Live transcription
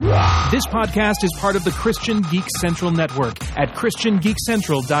This podcast is part of the Christian Geek Central Network at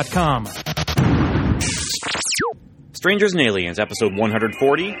ChristianGeekCentral.com. Strangers and Aliens, episode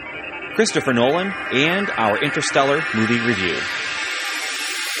 140, Christopher Nolan, and our Interstellar movie review.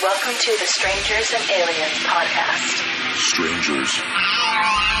 Welcome to the Strangers and Aliens podcast. Strangers.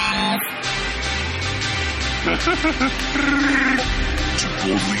 To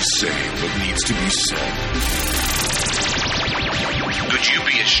boldly say what needs to be said. Would you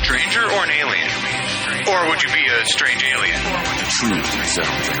be a stranger or an alien? Or would you be a strange alien? The truth is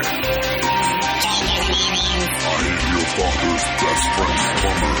out there. I am your father's best friend,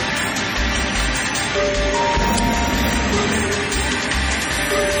 Plumber.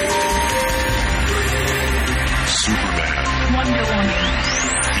 Superman. Wonder Woman.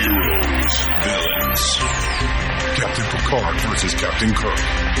 Heroes. Villains. Captain Picard versus Captain Kirk. Do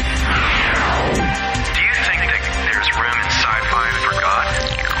you think that there's room in sci-fi for God?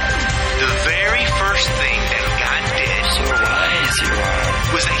 The very first thing that God did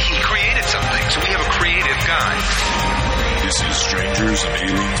was that He created something. So we have a creative God. This is Strangers and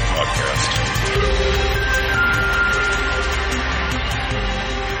Aliens podcast.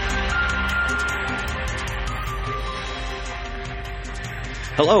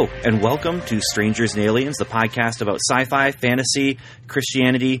 Hello, and welcome to Strangers and Aliens, the podcast about sci-fi, fantasy,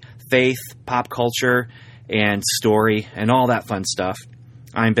 Christianity, faith, pop culture, and story, and all that fun stuff.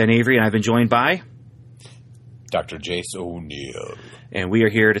 I'm Ben Avery, and I've been joined by Dr. Jace O'Neill. And we are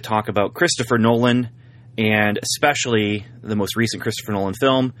here to talk about Christopher Nolan, and especially the most recent Christopher Nolan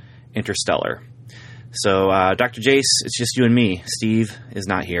film, Interstellar. So, Dr. Jace, it's just you and me. Steve is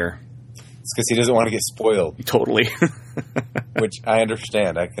not here. It's because he doesn't want to get spoiled. Totally. Which I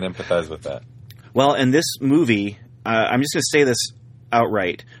understand. I can empathize with that. Well, in this movie, I'm just going to say this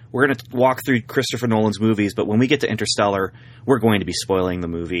outright. We're going to walk through Christopher Nolan's movies, but when we get to Interstellar, we're going to be spoiling the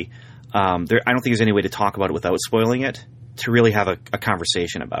movie. I don't think there's any way to talk about it without spoiling it, to really have a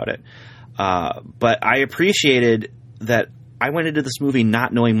conversation about it. But I appreciated that I went into this movie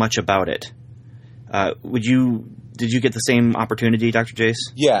not knowing much about it. Did you get the same opportunity, Dr.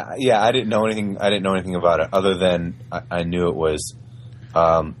 Jace? Yeah. I didn't know anything. About it other than I knew it was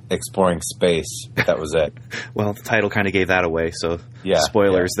exploring space. That was it. Well, the title kind of gave that away, so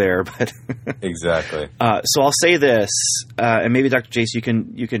spoilers there. But exactly. So I'll say this, and maybe Dr. Jace, you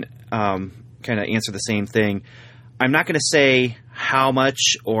can kind of answer the same thing. I'm not going to say how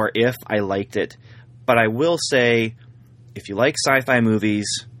much or if I liked it, but I will say if you like sci-fi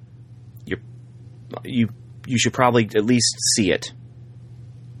movies, you should probably at least see it.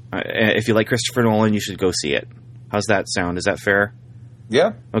 If you like Christopher Nolan, you should go see it. How's that sound? Is that fair?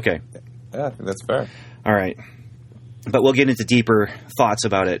 Yeah. Okay. Yeah, I think that's fair. All right. But we'll get into deeper thoughts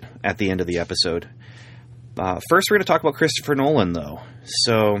about it at the end of the episode. First, we're going to talk about Christopher Nolan, though.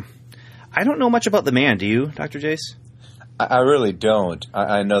 So, I don't know much about the man. Do you, Dr. Jace? I really don't.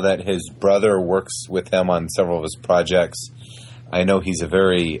 I know that his brother works with him on several of his projects. I know he's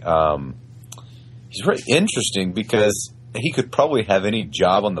very interesting because he could probably have any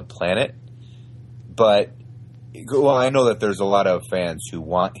job on the planet. But, I know that there's a lot of fans who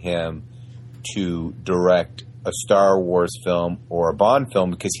want him to direct a Star Wars film or a Bond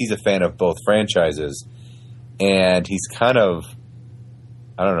film because he's a fan of both franchises. And he's kind of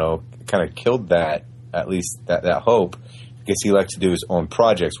killed that, at least that hope, because he likes to do his own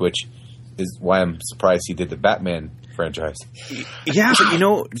projects, which is why I'm surprised he did the Batman franchise. Yeah, but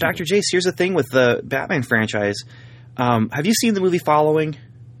Dr. Jace, here's the thing with the Batman franchise. Have you seen the movie Following?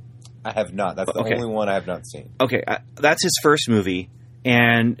 I have not. That's the only one I have not seen. Okay, that's his first movie,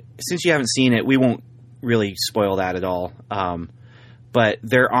 and since you haven't seen it, we won't really spoil that at all. But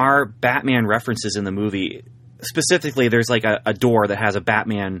there are Batman references in the movie. Specifically, there's like a door that has a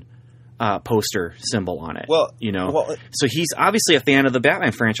Batman poster symbol on it. So he's obviously a fan of the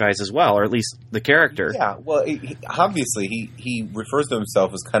Batman franchise as well, or at least the character. Yeah, well, obviously he refers to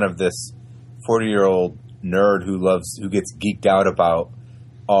himself as kind of this 40-year-old nerd who gets geeked out about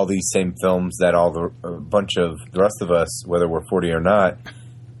all these same films that a bunch of the rest of us, whether we're 40 or not,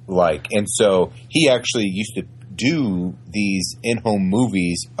 like. And so he actually used to do these in-home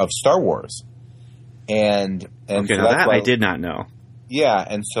movies of Star Wars. And okay, so now that I did not know. Yeah,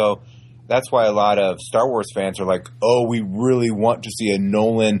 and so that's why a lot of Star Wars fans are like, oh, we really want to see a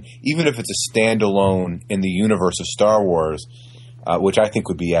Nolan, even if it's a standalone in the universe of Star Wars, which I think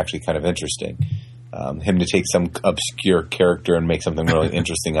would be actually kind of interesting. Him to take some obscure character and make something really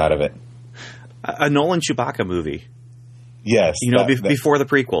interesting out of it. A Nolan Chewbacca movie. Yes. Before the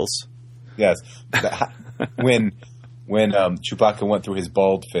prequels. Yes. When Chewbacca went through his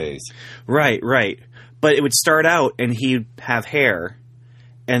bald phase. Right. But it would start out and he'd have hair,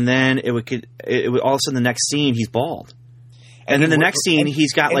 and then it would all of a sudden the next scene he's bald, and then the next scene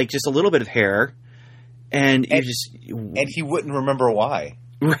he's got like just a little bit of hair, and he wouldn't remember why.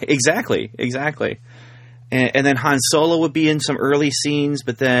 Right, exactly. And then Han Solo would be in some early scenes,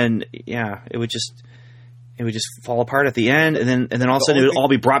 but then it would just fall apart at the end, and then all of a sudden it would all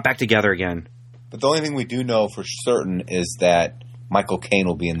be brought back together again. But the only thing we do know for certain is that Michael Caine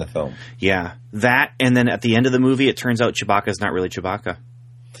will be in the film. Yeah, that, and then at the end of the movie, it turns out Chewbacca's not really Chewbacca.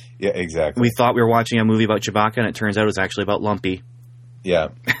 Yeah, exactly. We thought we were watching a movie about Chewbacca, and it turns out it was actually about Lumpy. Yeah.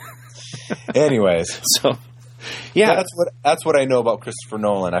 Anyways, so yeah, that's what I know about Christopher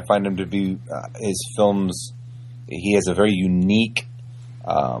Nolan. I find him to be his films. He has a very unique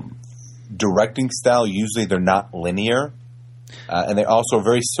directing style. Usually, they're not linear. And they also are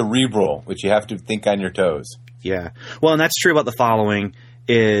very cerebral, which you have to think on your toes. Yeah. Well, and that's true about The Following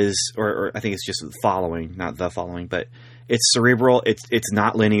or I think it's just The Following, not The Following, but it's cerebral. It's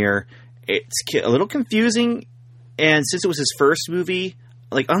not linear. It's a little confusing. And since it was his first movie,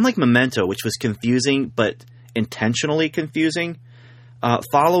 like unlike Memento, which was confusing, but intentionally confusing,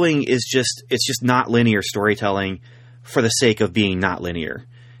 Following is it's just not linear storytelling for the sake of being not linear.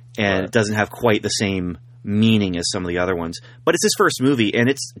 And It doesn't have quite the same meaning as some of the other ones, but it's his first movie, and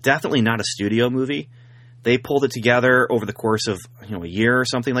it's definitely not a studio movie. They pulled it together over the course of a year or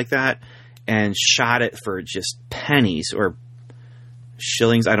something like that, and shot it for just pennies or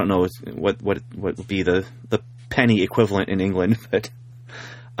shillings. I don't know what would be the penny equivalent in England, but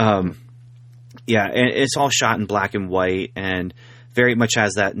and it's all shot in black and white, and very much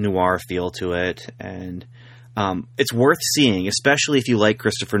has that noir feel to it, and it's worth seeing, especially if you like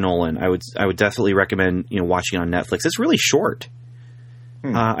Christopher Nolan. I would definitely recommend watching it on Netflix. It's really short.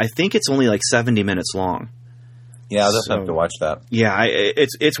 I think it's only like 70 minutes long. Yeah, I'll definitely have to watch that. Yeah,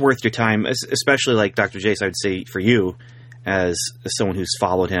 it's worth your time, especially like Dr. Jace. I would say for you, as someone who's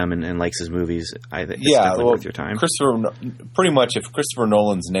followed him and likes his movies, it's definitely worth your time. Pretty much, if Christopher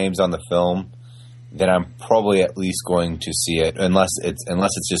Nolan's name's on the film, then I'm probably at least going to see it, unless it's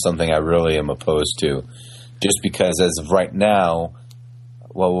just something I really am opposed to. Just because, as of right now,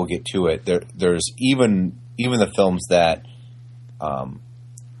 well, we'll get to it. There's even the films that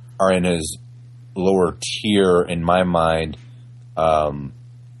are in his lower tier, in my mind,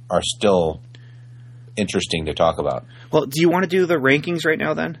 are still interesting to talk about. Well, do you want to do the rankings right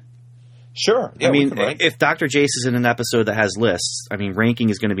now, then? Sure. Yeah, I mean, if Dr. Jace is in an episode that has lists, I mean, ranking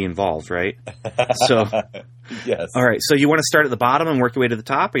is going to be involved, right? So, yes. All right. So you want to start at the bottom and work your way to the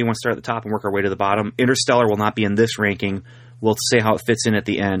top, or you want to start at the top and work our way to the bottom? Interstellar will not be in this ranking. We'll say how it fits in at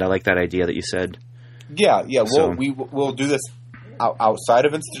the end. I like that idea that you said. Yeah. We'll do this outside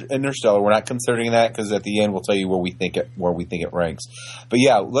of Interstellar. We're not considering that because at the end we'll tell you where we think it ranks. But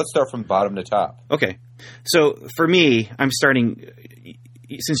yeah, let's start from bottom to top. Okay. So for me, I'm starting.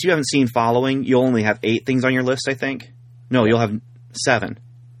 Since you haven't seen Following, you'll only have 8 things on your list, I think. No, you'll have 7.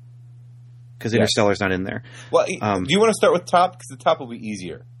 Because Interstellar's not in there. Well, do you want to start with top? Because the top will be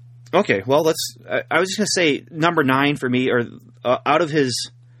easier. Okay, well, I was just going to say, number 9 for me, or out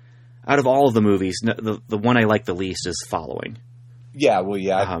of all of the movies, the one I like the least is Following. Yeah, well,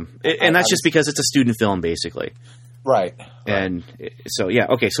 yeah. And that's just because it's a student film, basically. Right. And so, yeah,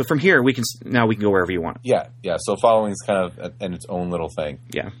 okay. So from here, we can go wherever you want. Yeah. So Following is kind of in its own little thing.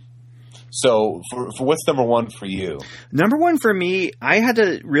 Yeah. So for what's number 1 for you? Number 1 for me, I had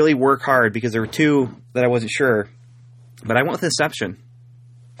to really work hard because there were 2 that I wasn't sure, but I went with Inception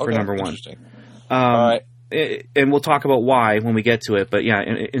for number 1. Interesting. All right. And we'll talk about why when we get to it. But yeah,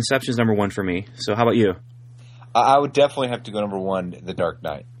 Inception's number 1 for me. So how about you? I would definitely have to go number 1, The Dark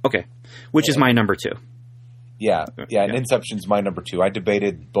Knight. Okay. Which is my number 2. Yeah, and Inception's my number 2. I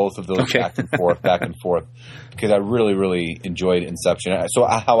debated both of those back and forth, because I really, really enjoyed Inception. So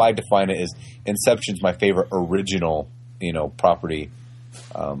how I define it is Inception's my favorite original, property.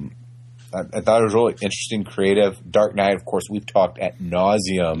 I thought it was really interesting, creative. Dark Knight, of course, we've talked ad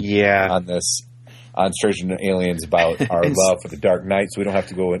nauseum on Strangers and Aliens about our love for the Dark Knight, so we don't have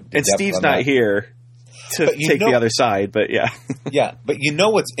to go into depth. And Steve's not here to take the other side, but yeah. Yeah, but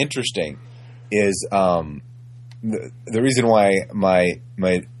what's interesting is the reason why my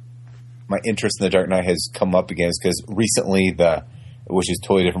interest in the Dark Knight has come up again is because recently which is a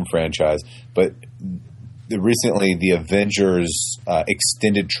totally different franchise, but recently the Avengers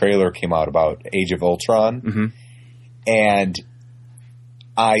extended trailer came out about Age of Ultron, and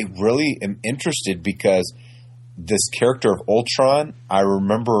I really am interested because this character of Ultron, I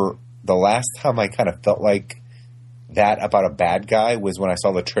remember the last time I kind of felt like that about a bad guy was when I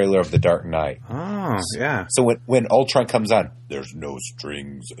saw the trailer of The Dark Knight. Oh, yeah. So when Ultron comes on, there's no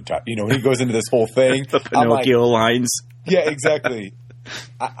strings attached. He goes into this whole thing. The Pinocchio lines. Yeah, exactly.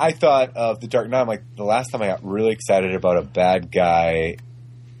 I thought of The Dark Knight. I'm like, the last time I got really excited about a bad guy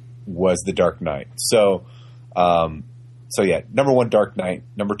was The Dark Knight. So yeah, number 1, Dark Knight.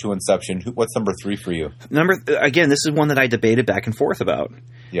 Number 2, Inception. What's number 3 for you? Again, this is one that I debated back and forth about.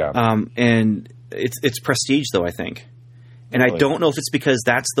 Yeah. And it's Prestige, though, I think. And Really? I don't know if it's because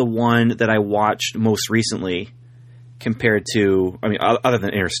that's the one that I watched most recently compared to, I mean, other than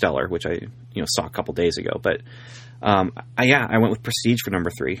Interstellar, which I saw a couple days ago. But I went with Prestige for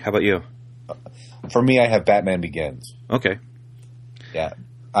number 3. How about you? For me, I have Batman Begins. Okay. Yeah.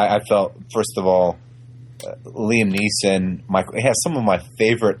 I felt, first of all, Liam Neeson, it has some of my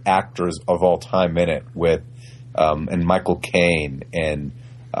favorite actors of all time in it, with and Michael Caine, and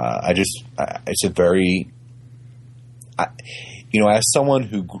it's a very, as someone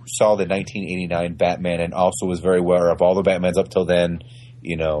who saw the 1989 Batman and also was very aware of all the Batmans up till then,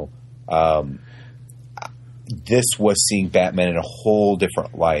 this was seeing Batman in a whole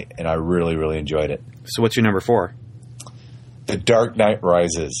different light, and I really, really enjoyed it. So what's your number 4? The Dark Knight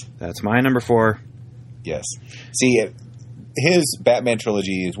Rises. That's my number 4. Yes. See, his Batman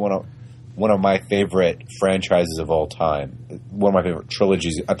trilogy is one of my favorite franchises of all time. One of my favorite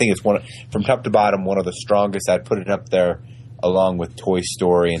trilogies. I think it's from top to bottom, one of the strongest. I'd put it up there along with Toy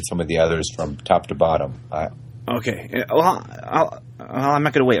Story and some of the others from top to bottom. Okay. Well, I'm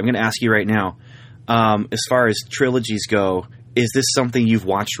not going to wait. I'm going to ask you right now. As far as trilogies go, is this something you've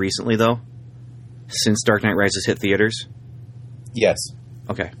watched recently, though? Since Dark Knight Rises hit theaters? Yes.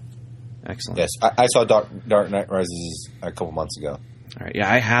 Okay. Excellent. Yes. I saw Dark Knight Rises a couple months ago. All right.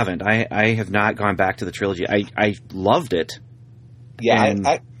 Yeah, I haven't. I have not gone back to the trilogy. I loved it. Yeah,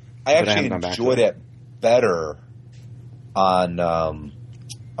 I actually enjoyed it better on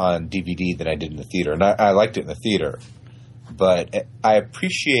DVD than I did in the theater. And I liked it in the theater. But I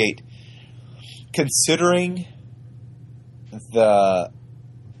appreciate, considering the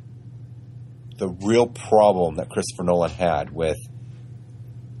real problem that Christopher Nolan had with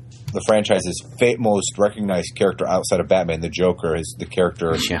the franchise's most recognized character outside of Batman, the Joker, is the character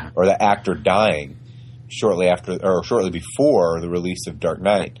or the actor dying shortly before the release of Dark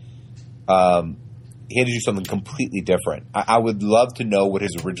Knight. He had to do something completely different. I would love to know what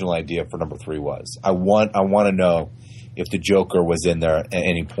his original idea for number 3 was. I want to know if the Joker was in there at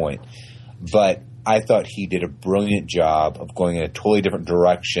any point. But I thought he did a brilliant job of going in a totally different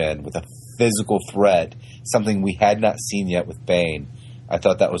direction with a physical threat, something we had not seen yet with Bane. I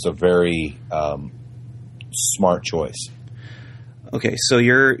thought that was a very smart choice. Okay, so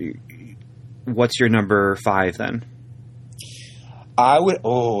what's your number 5 then?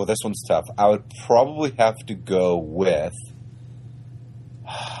 This one's tough. I would probably have to go with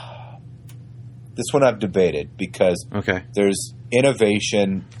this one. I've debated because there's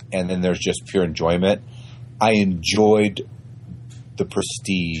innovation and then there's just pure enjoyment. I enjoyed The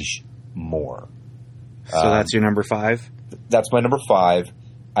Prestige more. So that's your number 5? That's my number 5.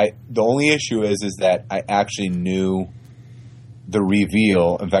 The only issue is that I actually knew the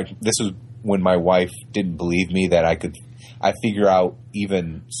reveal. In fact, this was when my wife didn't believe me that I figure out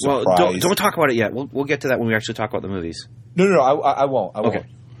even surprise. Well, don't talk about it yet. We'll get to that when we actually talk about the movies. No, I won't. I won't.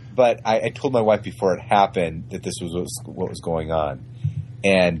 But I told my wife before it happened that this was what was going on,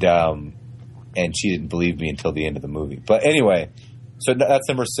 and she didn't believe me until the end of the movie. But anyway, so that's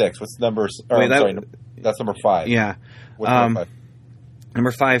number 6. What's number? That's number 5. Yeah. What's number 5?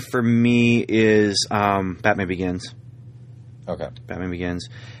 Number 5 for me is Batman Begins. Okay. Batman Begins.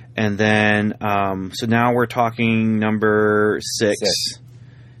 And then, so now we're talking number 6.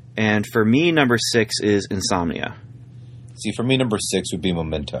 And for me, number 6 is Insomnia. See, for me, number 6 would be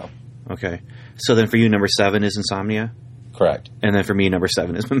Memento. Okay. So then for you, number 7 is Insomnia? Correct. And then for me, number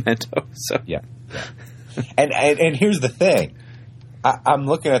 7 is Memento. So Yeah. And here's the thing. I'm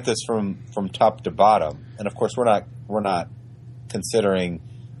looking at this from top to bottom. And of course, we're not considering,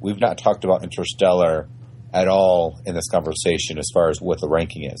 we've not talked about Interstellar at all in this conversation as far as what the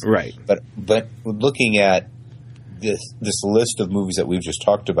ranking is. Right. But looking at this list of movies that we've just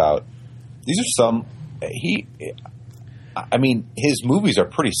talked about, these are some his movies are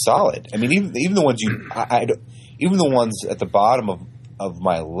pretty solid. I mean, even the ones even the ones at the bottom of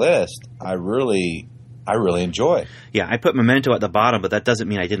my list, I really enjoy. Yeah, I put Memento at the bottom, but that doesn't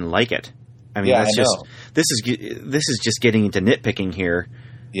mean I didn't like it. I mean, this is just getting into nitpicking here.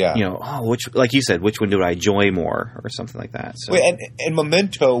 Yeah. Like you said, which one do I enjoy more or something like that. So. And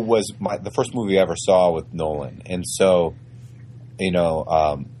Memento was the first movie I ever saw with Nolan. And so,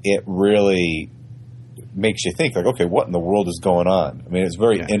 it really makes you think, like, okay, what in the world is going on? I mean, it's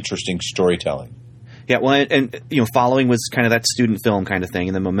very interesting storytelling. Yeah, well, and Following was kind of that student film kind of thing.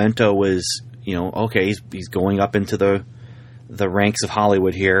 And then Memento was, okay, he's going up into the the ranks of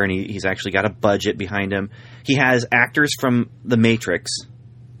Hollywood here, and he's actually got a budget behind him. He has actors from The Matrix.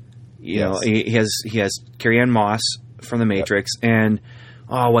 You know, he has Carrie-Anne Moss from The Matrix, and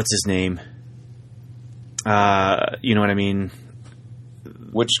what's his name? You know what I mean?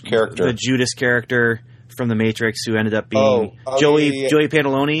 Which character? The Judas character from The Matrix, who ended up being Joey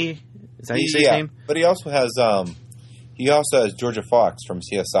Pantalone. Is that how you say his name? But he also has Georgia Fox from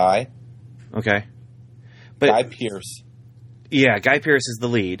CSI. Okay, but Guy Pearce. Yeah, Guy Pearce is the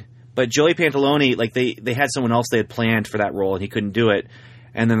lead, but Joey Pantalone, like they had someone else they had planned for that role, and he couldn't do it.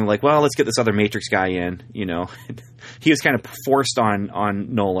 And then they're like, well, let's get this other Matrix guy in. You know, he was kind of forced on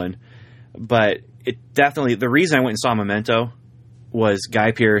Nolan, but it definitely, the reason I went and saw Memento was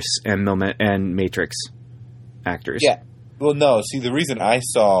Guy Pearce and Matrix actors. Yeah. Well, no. See, the reason I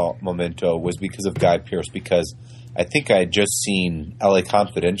saw Memento was because of Guy Pearce, because I think I had just seen L.A.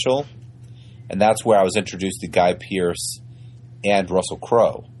 Confidential, and that's where I was introduced to Guy Pearce and Russell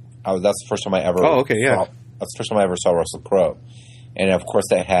Crowe. That's the first time I ever. Oh, okay, yeah. That's the first time I ever saw Russell Crowe, and of course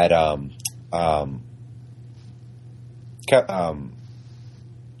they had Are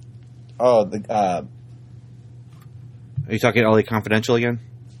you talking LA Confidential again?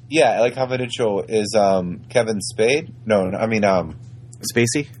 Yeah, LA Confidential is Kevin Spade. No, I mean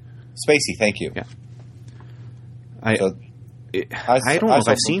Spacey. Spacey, thank you. Yeah. I don't know if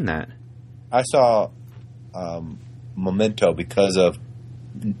I've seen that. I saw Memento because of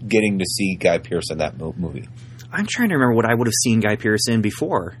getting to see Guy Pearce in that movie. I'm trying to remember what I would have seen Guy Pearce in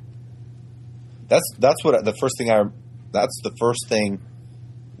before. That's what the first thing that's the first thing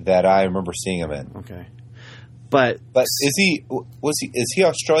that I remember seeing him in. Okay. But is he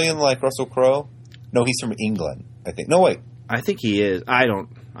Australian like Russell Crowe? No, he's from England, I think. No, wait. I think he is. I'm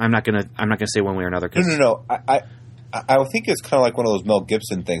not gonna say one way or another. No. I think it's kind of like one of those Mel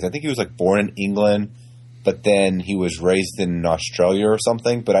Gibson things. I think he was like born in England, but then he was raised in Australia or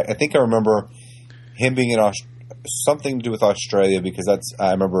something. But I think I remember him being in something to do with Australia, because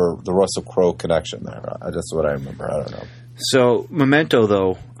I remember the Russell Crowe connection there. That's what I remember. I don't know. So Memento,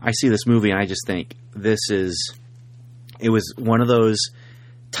 though, I see this movie and I just think it was one of those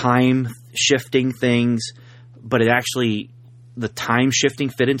time shifting things, but the time shifting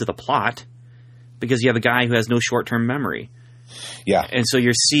fit into the plot because you have a guy who has no short term memory. Yeah. And so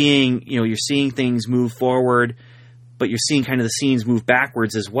you're seeing things move forward, but you're seeing kind of the scenes move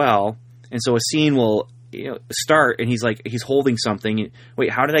backwards as well. And so a scene will start and he's holding something.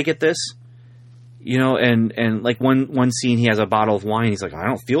 Wait, how did I get this? And like one scene, he has a bottle of wine. He's like, I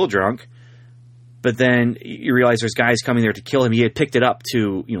don't feel drunk. But then you realize there's guys coming there to kill him. He had picked it up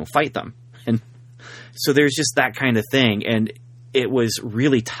to, fight them. And so there's just that kind of thing. And it was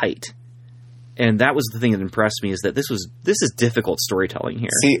really tight. And that was the thing that impressed me, is that this is difficult storytelling here.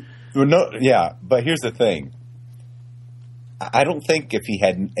 See, but here's the thing. I don't think if he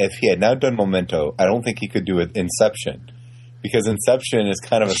had now done Memento, I don't think he could do Inception, because Inception is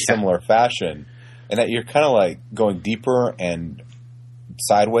kind of a similar fashion, and that you're kind of like going deeper and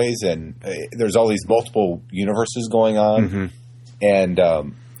sideways, and there's all these multiple universes going on, and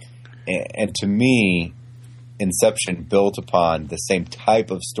to me, Inception built upon the same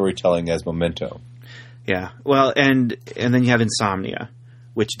type of storytelling as Memento. Yeah, well, and then you have Insomnia,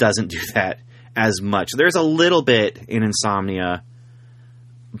 which doesn't do that as much. There's a little bit in Insomnia,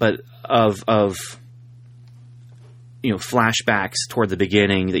 but of flashbacks toward the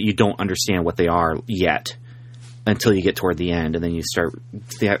beginning that you don't understand what they are yet until you get toward the end, and then you start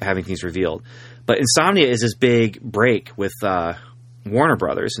having things revealed. But Insomnia is this big break with Warner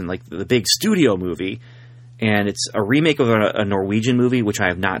Brothers and like the big studio movie, and it's a remake of a Norwegian movie, which I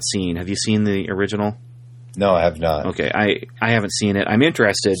have not seen. Have you seen the original? No, I have not. Okay, I haven't seen it. I'm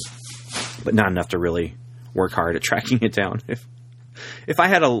interested, but not enough to really work hard at tracking it down. If I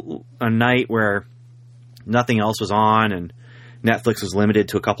had a night where nothing else was on and Netflix was limited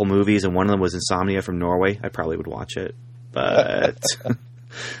to a couple movies and one of them was Insomnia from Norway, I probably would watch it. But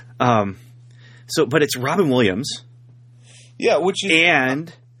but it's Robin Williams, yeah,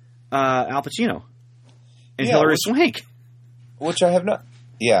 and Al Pacino and Hilary Swank, which I have not.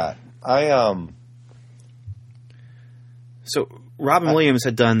 Yeah, So Robin Williams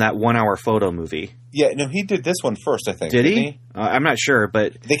had done that 1 hour photo movie. Yeah, no, he did this one first, I think. Did he? I'm not sure,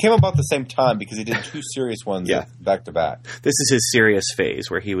 but they came about the same time because he did two serious ones back to back. This is his serious phase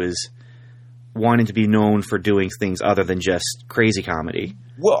where he was wanting to be known for doing things other than just crazy comedy.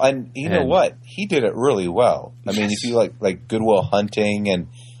 Well, and you know what? He did it really well. I mean, if you like Good Will Hunting and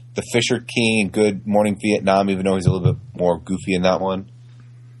The Fisher King and Good Morning Vietnam, even though he's a little bit more goofy in that one.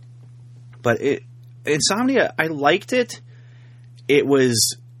 But Insomnia, I liked it. It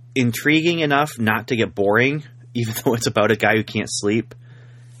was intriguing enough not to get boring, even though it's about a guy who can't sleep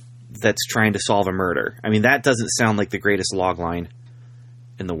that's trying to solve a murder. I mean, that doesn't sound like the greatest log line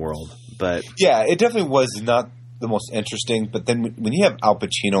in the world, but yeah, it definitely was not the most interesting. But then when you have Al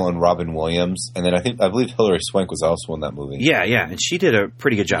Pacino and Robin Williams, and then I believe Hilary Swank was also in that movie. Yeah, and she did a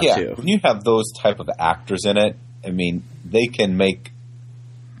pretty good job too. When you have those type of actors in it, I mean, they can make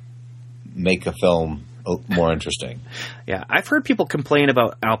a film more interesting. Yeah, I've heard people complain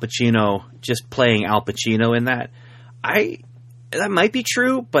about Al Pacino just playing Al Pacino in that. That might be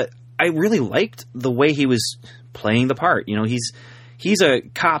true, but I really liked the way he was playing the part. You know, he's a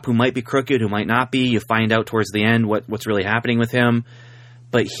cop who might be crooked, who might not be. You find out towards the end what's really happening with him,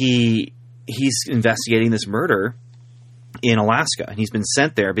 but he's investigating this murder in Alaska, and he's been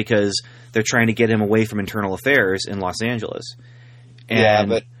sent there because they're trying to get him away from internal affairs in Los Angeles. Yeah,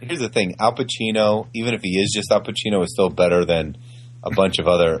 but here's the thing. Al Pacino, even if he is just Al Pacino, is still better than a bunch of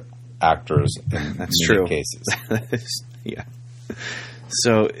other actors in many cases. Yeah.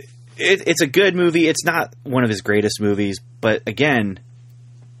 So it's a good movie. It's not one of his greatest movies, but again,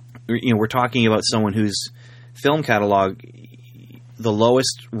 you know, we're talking about someone whose film catalog, the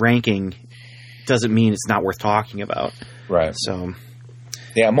lowest ranking doesn't mean it's not worth talking about. Right. So,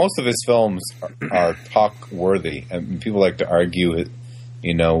 yeah, most of his films are talk worthy, and people like to argue.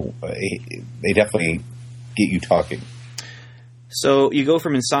 You know, they definitely get you talking. So you go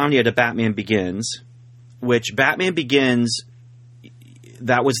from Insomnia to Batman Begins, which Batman Begins,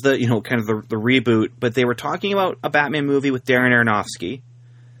 that was the, you know, kind of the reboot, but they were talking about a Batman movie with Darren Aronofsky,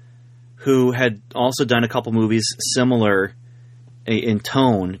 who had also done a couple movies similar in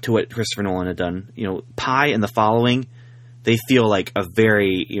tone to what Christopher Nolan had done. You know, Pi and The Following, they feel like a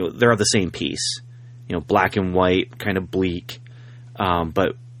very, you know, they're of the same piece. You know, black and white, kind of bleak,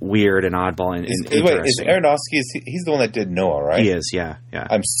 but weird and oddball and interesting. Wait, is Aronofsky, he's the one that did Noah, right? He is, yeah.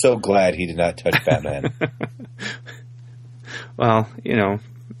 I'm so glad he did not touch Batman. Well, you know,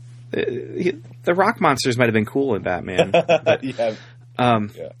 the rock monsters might have been cool in Batman. But,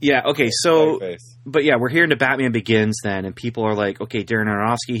 okay, so, but yeah, we're here into Batman Begins then, and people are like, okay, Darren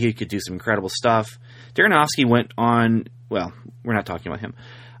Aronofsky, he could do some incredible stuff. Darren Aronofsky went on, well, we're not talking about him.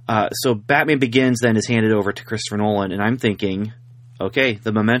 So Batman Begins then is handed over to Christopher Nolan, and I'm thinking, okay,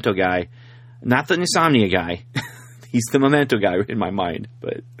 the Memento guy, not the Insomnia guy. He's the Memento guy in my mind.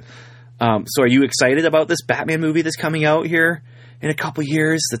 But so are you excited about this Batman movie that's coming out here in a couple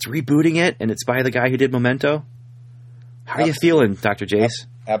years that's rebooting it, and it's by the guy who did Memento? How are you feeling, Dr. Jace?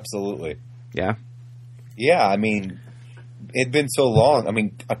 Absolutely. Yeah? Yeah, I mean, it'd been so long. I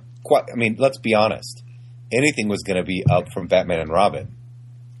mean, let's be honest. Anything was going to be up from Batman and Robin.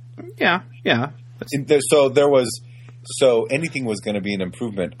 Yeah. So anything was going to be an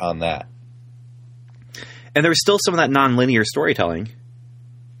improvement on that. And there was still some of that non-linear storytelling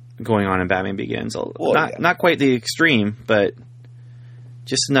going on in Batman Begins. Not quite the extreme, but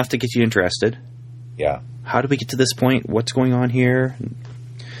just enough to get you interested. Yeah. How did we get to this point? What's going on here?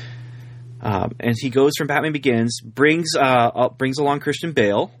 And he goes from Batman Begins, brings along Christian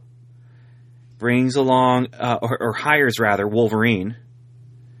Bale, brings along or hires rather Wolverine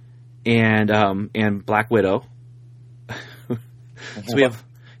and Black Widow. So we have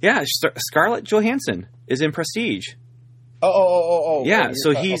Scarlett Johansson is in Prestige. Oh. Yeah,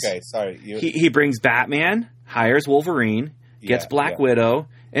 so he's okay. Sorry, he brings Batman, hires Wolverine, gets Black Widow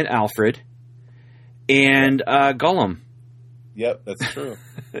and Alfred, and Gollum. Yep, that's true.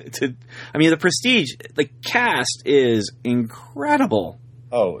 I mean, the Prestige, the cast is incredible.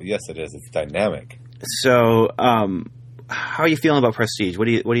 Oh, yes, it is. It's dynamic. So, how are you feeling about Prestige? What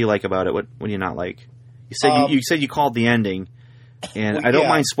do you like about it? What do you not like? You said you called the ending, and I don't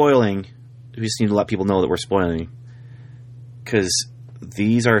mind spoiling. We just need to let people know that we're spoiling, because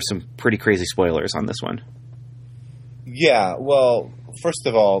these are some pretty crazy spoilers on this one. Yeah, well, first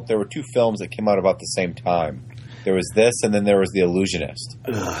of all, there were two films that came out about the same time. There was this, and then there was The Illusionist.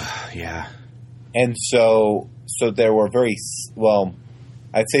 Yeah. And so there were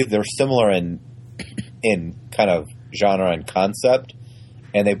I'd say they're similar in kind of genre and concept,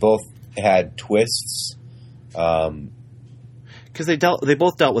 and they both had twists. Because they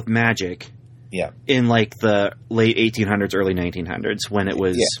both dealt with magic. Yeah. In like the late 1800s, early 1900s, when it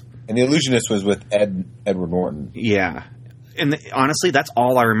was. Yeah. And The Illusionist was with Edward Norton. Yeah. And honestly, that's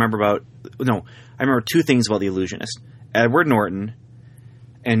all I remember about. No, I remember two things about The Illusionist: Edward Norton,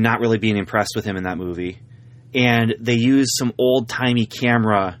 and not really being impressed with him in that movie. And they used some old timey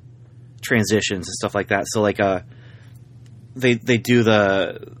camera transitions and stuff like that. So like they do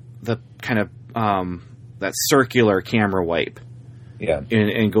the kind of that circular camera wipe. Yeah.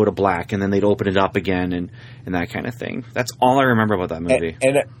 and go to black, and then they'd open it up again and that kind of thing. That's all I remember about that movie.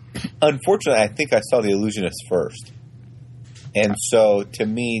 And unfortunately, I think I saw The Illusionist first. And so, to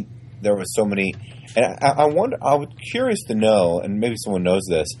me, there was so many... And I was curious to know, and maybe someone knows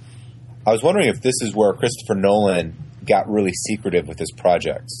this, I was wondering if this is where Christopher Nolan got really secretive with his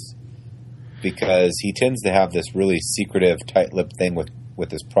projects. Because he tends to have this really secretive, tight-lipped thing with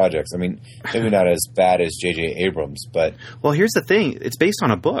his projects. I mean, maybe not as bad as J.J. Abrams, but... Well, here's the thing. It's based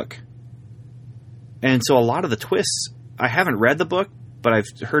on a book. And so a lot of the twists... I haven't read the book, but I've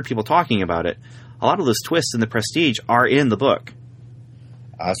heard people talking about it. A lot of those twists in The Prestige are in the book.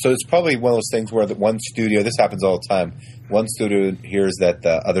 So it's probably one of those things where one studio... This happens all the time. One studio hears that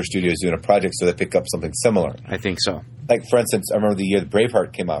the other studio is doing a project, so they pick up something similar. I think so. Like, for instance, I remember the year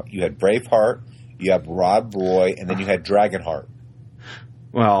Braveheart came out. You had Braveheart, you have Rob Roy, and then you had Dragonheart.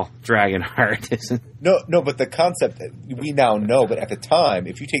 Well, Dragonheart isn't... No, but the concept, we now know, but at the time,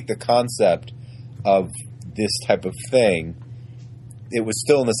 if you take the concept of this type of thing, it was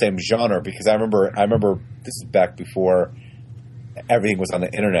still in the same genre, because I remember this is back before everything was on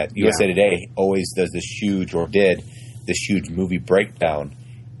the internet. USA Today always does this huge, or did this huge movie breakdown,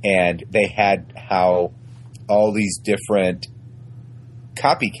 and they had how all these different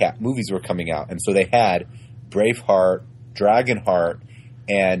copycat movies were coming out, and so they had Braveheart, Dragonheart,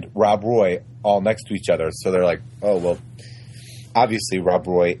 and Rob Roy all next to each other. So they're like, oh, well, obviously Rob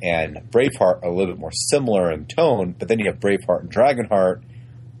Roy and Braveheart are a little bit more similar in tone, but then you have Braveheart and Dragonheart.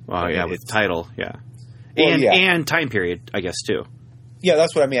 Well, yeah, with title, yeah. Well, and time period, I guess, too. Yeah,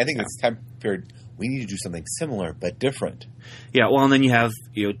 that's what I mean. I think it's time period. We need to do something similar but different. Yeah, well, and then you have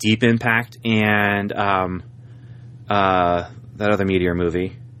Deep Impact and that other Meteor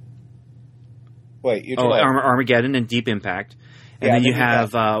movie. Wait, you're talking about Armageddon and Deep Impact. And then you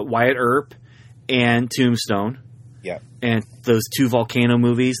have Wyatt Earp and Tombstone. Yeah. And those two volcano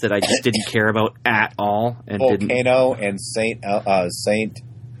movies that I just didn't care about at all. And Volcano and Saint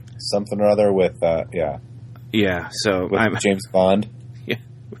something or other with Yeah, so with James Bond.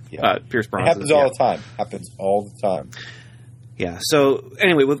 Yeah. Pierce Brosnan. It happens all the time. Happens all the time. Yeah. So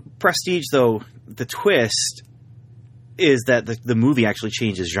anyway, with Prestige, though, the twist is that the movie actually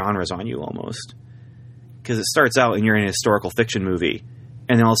changes genres on you almost. Because it starts out and you're in a historical fiction movie,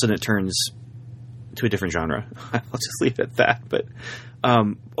 and then all of a sudden it turns to a different genre. I'll just leave it at that. But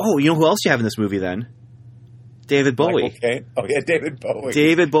you know who else you have in this movie then? David Bowie. Okay. Oh yeah, David Bowie.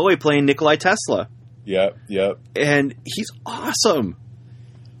 David Bowie playing Nikolai Tesla. Yep. And he's awesome.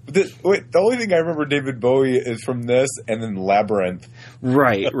 The only thing I remember David Bowie is from this and then Labyrinth.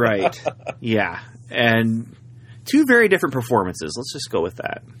 Right. Yeah. And two very different performances. Let's just go with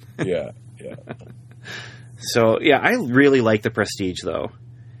that. Yeah. So, yeah, I really like The Prestige, though.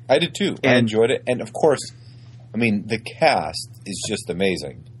 I did, too. I enjoyed it. And, of course, I mean, the cast is just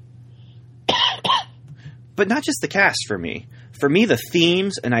amazing. But not just the cast for me. For me, the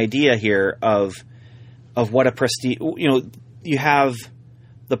themes and idea here of what a prestige... you have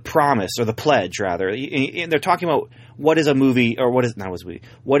the promise, or the pledge, rather. And they're talking about what is a movie, or what is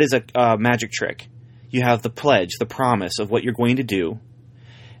a magic trick. You have the pledge, the promise of what you're going to do.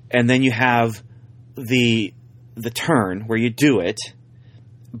 And then you have the turn where you do it,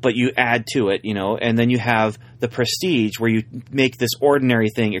 but you add to it, and then you have the prestige where you make this ordinary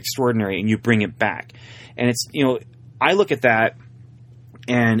thing extraordinary and you bring it back. And it's, I look at that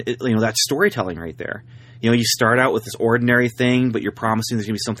and that's storytelling right there. You start out with this ordinary thing, but you're promising there's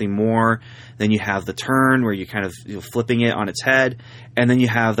going to be something more. Then you have the turn where you kind of flipping it on its head. And then you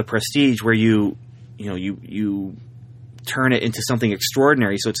have the prestige where you turn it into something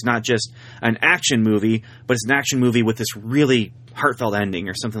extraordinary. So it's not just an action movie, but it's an action movie with this really heartfelt ending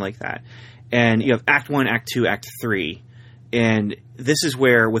or something like that. And you have Act 1, Act 2, Act 3. And this is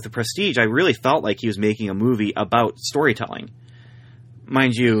where, with The Prestige, I really felt like he was making a movie about storytelling.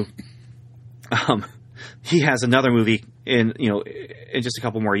 Mind you, he has another movie in just a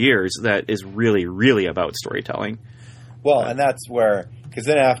couple more years that is really, really about storytelling. Well, and that's where, because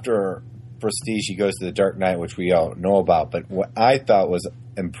then after Prestige, he goes to The Dark Knight, which we all know about. But what I thought was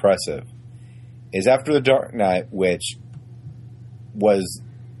impressive is after The Dark Knight, which was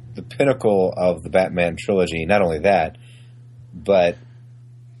the pinnacle of the Batman trilogy, not only that, but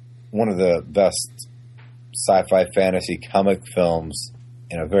one of the best sci-fi fantasy comic films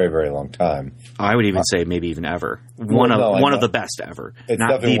in a very, very long time. I would even say maybe even ever. One of the best ever. It's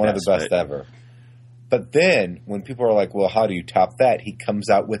definitely one of the best ever. But then, when people are like, well, how do you top that? He comes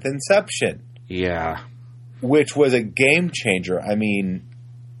out with Inception. Yeah. Which was a game changer. I mean,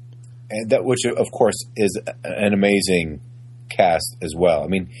 which, of course, is an amazing cast as well. I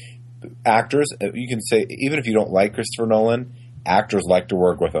mean, actors, you can say, even if you don't like Christopher Nolan, actors like to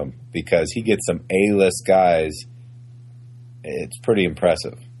work with him because he gets some A-list guys. It's pretty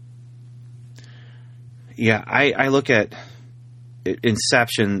impressive. Yeah, I look at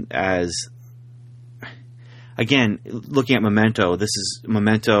Inception as, again, looking at Memento. This is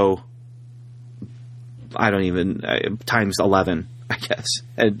Memento, times 11, I guess.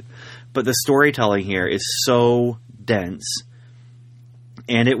 But the storytelling here is so dense,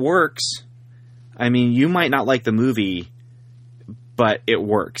 and it works. I mean, you might not like the movie, but it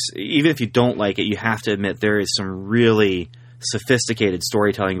works. Even if you don't like it, you have to admit there is some really sophisticated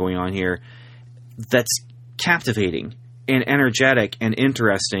storytelling going on here that's captivating and energetic and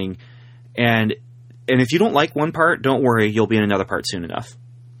interesting. And if you don't like one part, don't worry, you'll be in another part soon enough.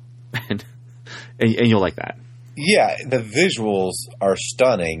 and you'll like that. Yeah, the visuals are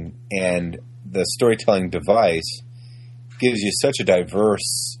stunning, and the storytelling device gives you such a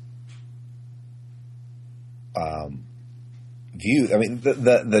diverse view. I mean,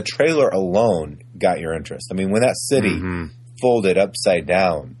 the trailer alone got your interest. I mean, when that city folded upside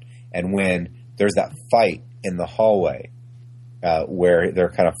down, and when there's that fight in the hallway where they're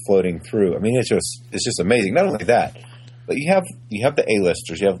kind of floating through. I mean, it's just amazing. Not only that, but you have the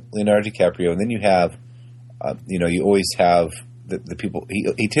A-listers. You have Leonardo DiCaprio, and then you have you always have the people.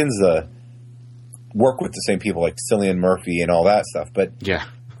 He tends to work with the same people like Cillian Murphy and all that stuff. But yeah,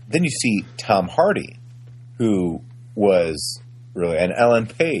 then you see Tom Hardy, who was really, and Ellen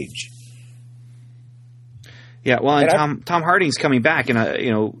Page. Yeah, well, and Tom Hardy's coming back,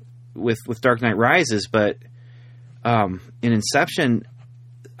 and with Dark Knight Rises, but in Inception,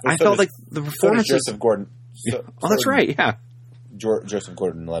 I felt like the performances. Joseph Gordon. That's right. Yeah, Joseph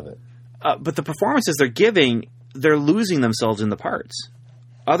Gordon-Levitt. But the performances they're giving, they're losing themselves in the parts.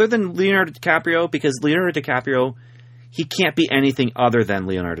 Other than Leonardo DiCaprio, because Leonardo DiCaprio, he can't be anything other than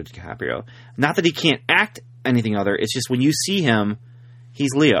Leonardo DiCaprio. Not that he can't act anything other. It's just when you see him,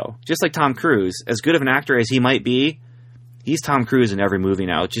 he's Leo. Just like Tom Cruise, as good of an actor as he might be, he's Tom Cruise in every movie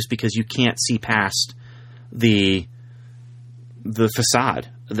now. Just because you can't see past the facade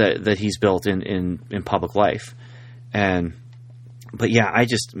that he's built in public life. But yeah,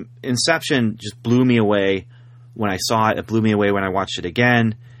 Inception just blew me away when I saw it. It blew me away when I watched it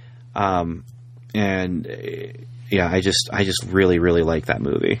again. And yeah, I just really, really like that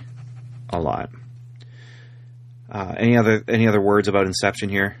movie a lot. Any other words about Inception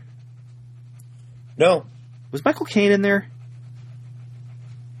here? No. Was Michael Caine in there?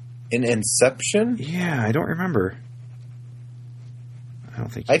 In Inception? Yeah, I don't remember. I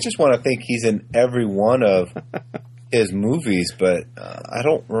don't think. I just want to think he's in every one of his movies, but I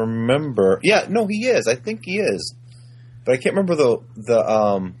don't remember. Yeah, no, he is. I think he is, but I can't remember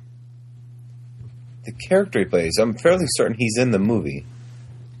the character he plays. I'm fairly certain he's in the movie.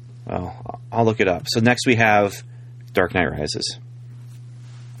 Well, I'll look it up. So next we have Dark Knight Rises,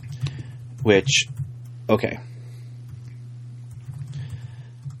 which, okay,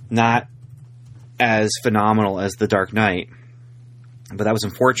 not as phenomenal as The Dark Knight, but that was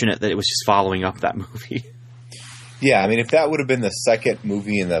unfortunate that it was just following up that movie. Yeah, I mean, if that would have been the second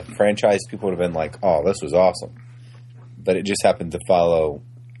movie in the franchise, people would have been like, oh, this was awesome. But it just happened to follow.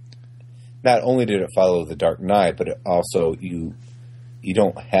 Not only did it follow The Dark Knight, but it also you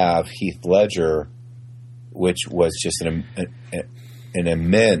don't have Heath Ledger, which was just an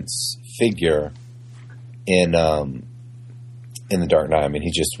immense figure in The Dark Knight. I mean,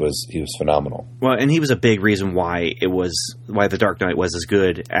 he was phenomenal. Well, and he was a big reason why The Dark Knight was as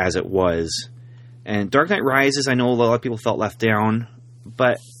good as it was. And Dark Knight Rises, I know a lot of people felt left down,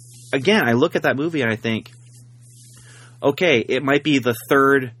 but again, I look at that movie and I think, okay, it might be the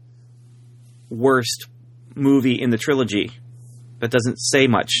third worst movie in the trilogy. That doesn't say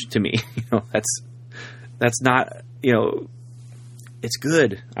much to me. That's not, it's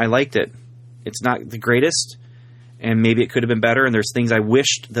good. I liked it. It's not the greatest, and maybe it could have been better, and there's things I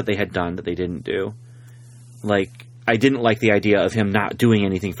wished that they had done that they didn't do. Like, I didn't like the idea of him not doing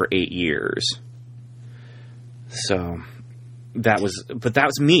anything for 8 years. So, that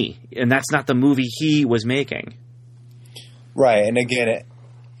was me, and that's not the movie he was making. Right, and again,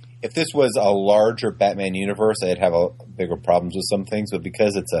 if this was a larger Batman universe, I'd have bigger problems with some things, but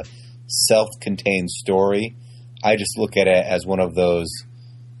because it's a self-contained story, I just look at it as one of those,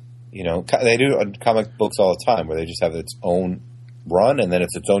 they do in comic books all the time, where they just have its own run, and then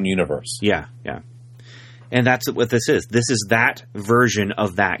it's its own universe. Yeah, yeah. And that's what this is. This is that version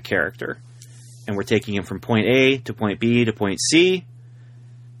of that character. And we're taking him from point A to point B to point C.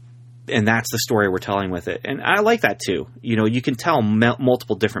 And that's the story we're telling with it. And I like that too. You can tell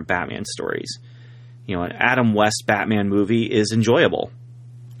multiple different Batman stories. An Adam West Batman movie is enjoyable.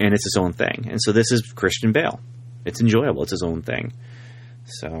 And it's its own thing. And so this is Christian Bale. It's enjoyable. It's his own thing.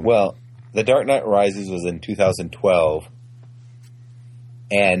 So Well, The Dark Knight Rises was in 2012,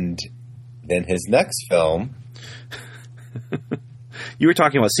 and then his next film you were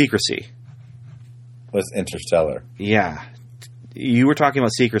talking about Secrecy. was Interstellar. Yeah. You were talking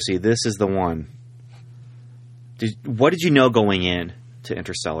about Secrecy. This is the one. What did you know going in to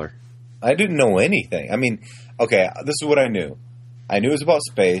Interstellar? I didn't know anything. I mean, okay, this is what I knew. I knew it was about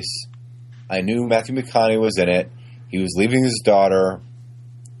space. I knew Matthew McConaughey was in it. He was leaving his daughter,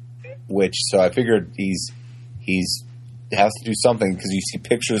 so I figured he's has to do something because you see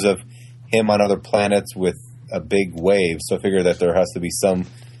pictures of him on other planets with a big wave. So I figured that there has to be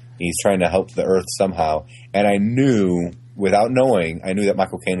he's trying to help the Earth somehow. And I knew, without knowing, that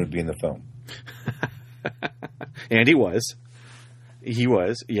Michael Caine would be in the film. And he was. He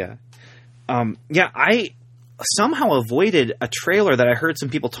was, yeah. I somehow avoided a trailer that I heard some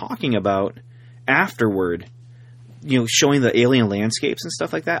people talking about afterward, showing the alien landscapes and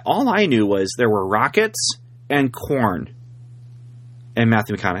stuff like that. All I knew was there were rockets and corn and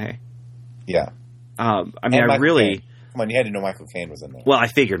Matthew McConaughey. Yeah. Come on, you had to know Michael Caine was in there. Well, I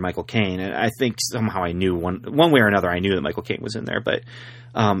figured Michael Caine, and I think somehow I knew one way or another I knew that Michael Caine was in there. But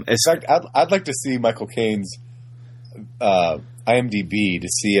in fact, I'd like to see Michael Caine's IMDb to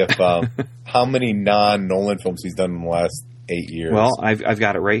see if how many non-Nolan films he's done in the last 8 years. Well, I've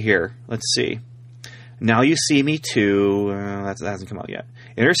got it right here. Let's see. Now You See Me 2. That hasn't come out yet.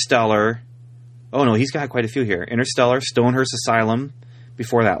 Interstellar. Oh, no, he's got quite a few here. Interstellar, Stonehurst Asylum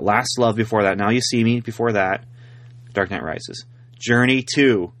before that. Last Love before that. Now You See Me before that. Dark Knight Rises. Journey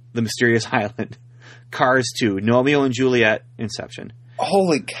 2, The Mysterious Island. Cars 2, Romeo and Juliet, Inception.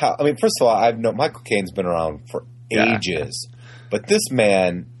 Holy cow. I mean, first of all, Michael Caine's been around for ages. But this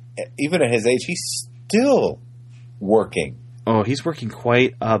man, even at his age, he's still working. Oh, he's working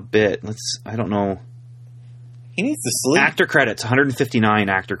quite a bit. I don't know. He needs to sleep. Actor credits, 159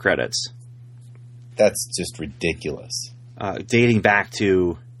 actor credits. That's just ridiculous. Dating back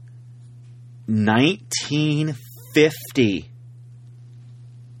to 1950.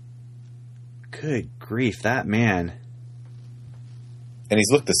 Good grief, that man. And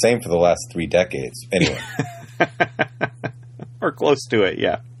he's looked the same for the last 3 decades. Anyway. Or close to it,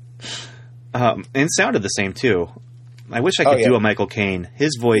 yeah. And sounded the same, too. I wish I could do a Michael Caine.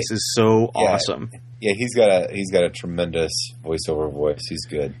 His voice is so awesome. Yeah, he's got a tremendous voiceover voice. He's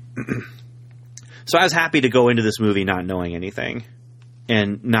good. So I was happy to go into this movie not knowing anything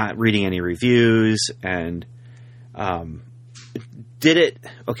and not reading any reviews and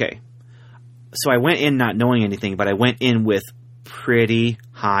okay. So I went in not knowing anything, but I went in with pretty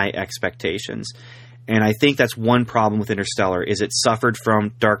high expectations. And I think that's one problem with Interstellar is it suffered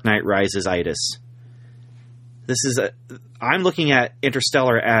from Dark Knight Rises-itis. I'm looking at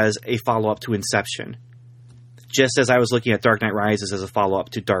Interstellar as a follow-up to Inception, just as I was looking at Dark Knight Rises as a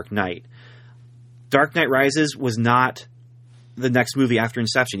follow-up to Dark Knight. Dark Knight Rises was not the next movie after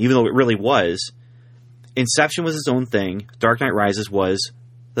Inception, even though it really was. Inception was its own thing. Dark Knight Rises was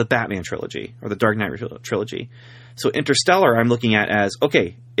the Batman trilogy, or the Dark Knight trilogy. So Interstellar I'm looking at as,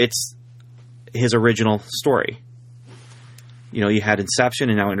 okay, it's his original story. You had Inception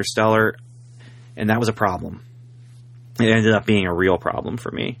and now Interstellar, and that was a problem. It ended up being a real problem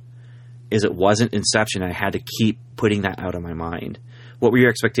for me. It wasn't Inception. I had to keep putting that out of my mind. What were your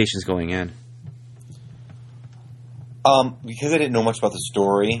expectations going in? Because I didn't know much about the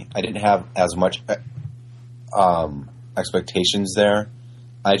story, I didn't have as much expectations there.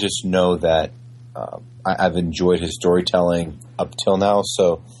 I just know that I've enjoyed his storytelling up till now,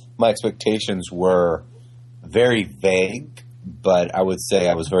 so my expectations were very vague, but I would say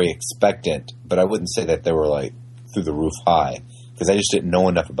I was very expectant, but I wouldn't say that they were like through the roof high, because I just didn't know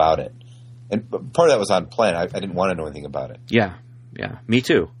enough about it. And part of that was on plan. I didn't want to know anything about it. Yeah, me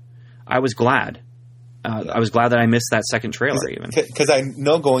too. I was glad. I was glad that I missed that second trailer, even because I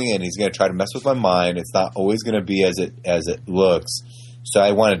know going in he's going to try to mess with my mind. It's not always going to be as it looks. So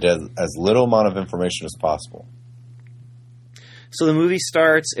I wanted as little amount of information as possible. So the movie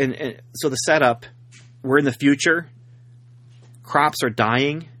starts, and so the setup: we're in the future. Crops are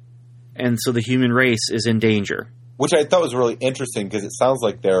dying, and so the human race is in danger. Which I thought was really interesting because it sounds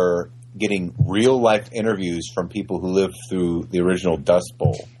like they're getting real life interviews from people who lived through the original Dust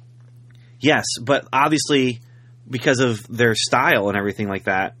Bowl. Yes, but obviously because of their style and everything like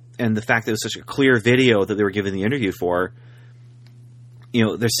that, and the fact that it was such a clear video that they were giving the interview for,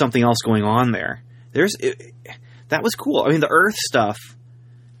 there's something else going on there. That was cool. I mean, the Earth stuff,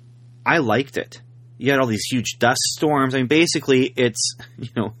 I liked it. You had all these huge dust storms. I mean, basically, it's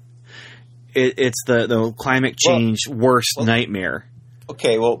it's the climate change worst nightmare.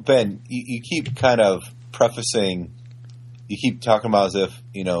 Okay, well, Ben, you keep kind of prefacing. You keep talking about as if,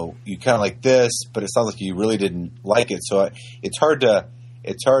 you kind of like this, but it sounds like you really didn't like it. So it's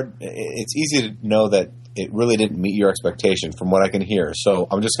easy to know that it really didn't meet your expectation from what I can hear. So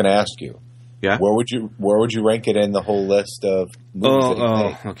I'm just going to ask you, where would you rank it in the whole list of movies that you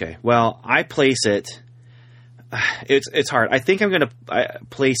make? Okay. Well, I place it. It's hard. I think I'm going to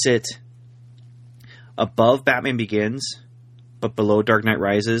place it above Batman Begins, but below Dark Knight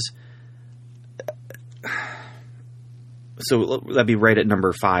Rises. So that'd be right at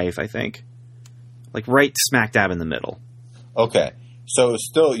number 5, I think. Like right smack dab in the middle. Okay. So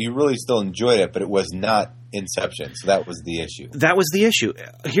you really still enjoyed it, but it was not Inception. So that was the issue. That was the issue.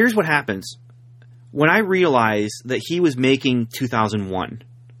 Here's what happens. When I realized that he was making 2001,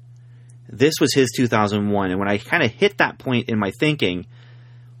 this was his 2001, and when I kind of hit that point in my thinking,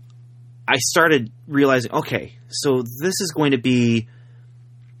 I started realizing, okay, so this is going to be,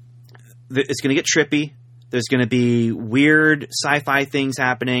 it's going to get trippy. There's going to be weird sci-fi things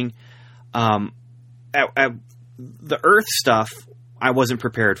happening. The Earth stuff, I wasn't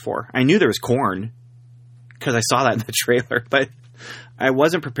prepared for. I knew there was corn because I saw that in the trailer, but I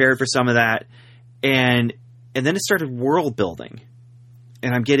wasn't prepared for some of that. And then it started world building,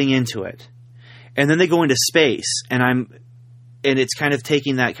 and I'm getting into it. And then they go into space, and it's kind of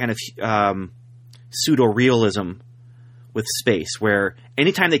taking that kind of pseudo realism with space, where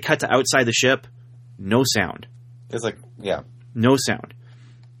anytime they cut to outside the ship, no sound. It's like, yeah. No sound.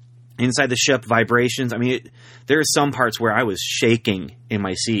 Inside the ship, vibrations. I mean, there are some parts where I was shaking in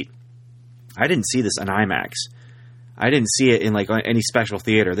my seat. I didn't see this in IMAX. I didn't see it in like any special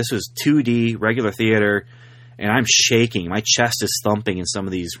theater. This was 2D, regular theater, and I'm shaking. My chest is thumping in some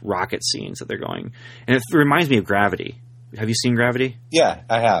of these rocket scenes that they're going. And it reminds me of Gravity. Have you seen Gravity? Yeah,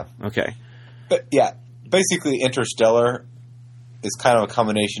 I have. Okay. But yeah, basically Interstellar is kind of a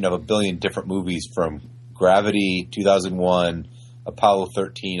combination of a billion different movies, from Gravity, 2001, Apollo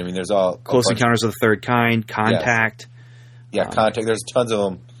 13. I mean, there's all... Close Encounters of the Third Kind, Contact. Yeah, Contact. There's tons of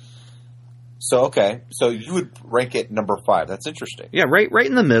them. So, okay. So you would rank it number 5. That's interesting. Yeah, right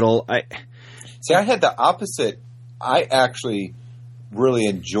in the middle. See, I had the opposite. I actually really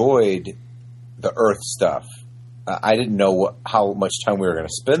enjoyed the Earth stuff. I didn't know how much time we were going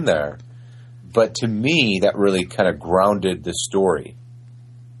to spend there. But to me, that really kind of grounded the story.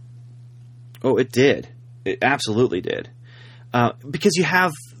 Oh, it did. It absolutely did. Because you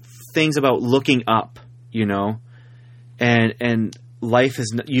have things about looking up, and life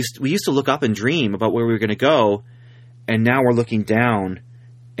is we used to look up and dream about where we were going to go, and now we're looking down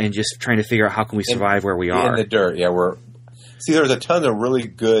and just trying to figure out how can we survive where we are in the dirt. Yeah, there's a ton of really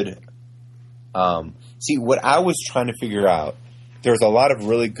good. What I was trying to figure out. There's a lot of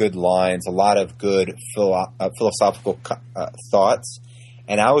really good lines, a lot of good philosophical thoughts,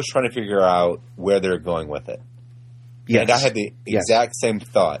 and I was trying to figure out where they're going with it. Yes. And I had the exact same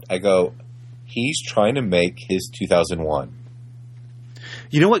thought. I go, he's trying to make his 2001.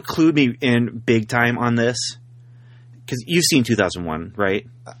 You know what clued me in big time on this? Because you've seen 2001, right?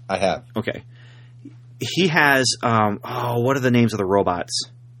 I have. Okay. He has, what are the names of the robots?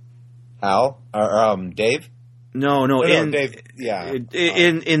 Hal? Or Dave? No, Dave. Yeah,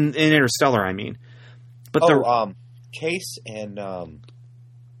 in Interstellar, I mean. But Case and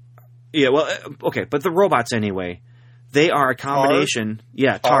yeah, well, okay, but the robots anyway, they are a combination.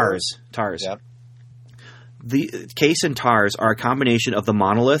 TARS. Yeah. The Case and TARS are a combination of the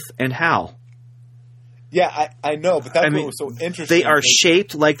Monolith and HAL. Yeah, I know, but that's what was so interesting. They are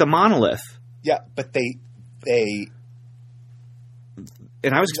shaped like the Monolith. Yeah, but they.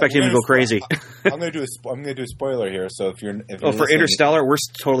 And I was expecting him to go crazy. I'm going to do a spoiler here. So if you're for Interstellar, we're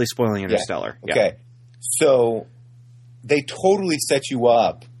totally spoiling Interstellar. Yeah. Okay, so they totally set you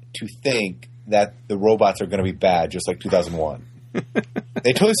up to think that the robots are going to be bad, just like 2001.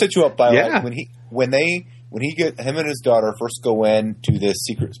 They totally set you up by like when him and his daughter first go in to this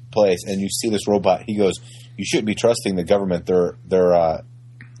secret place, and you see this robot. He goes, "You shouldn't be trusting the government. They're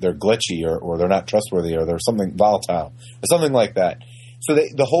glitchy or they're not trustworthy or they're something volatile or something like that." So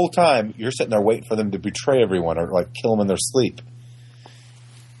the whole time, you're sitting there waiting for them to betray everyone or like kill them in their sleep.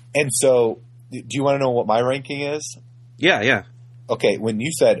 And so, do you want to know what my ranking is? Yeah. Okay, when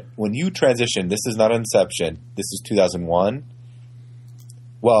you transitioned, this is not Inception, this is 2001.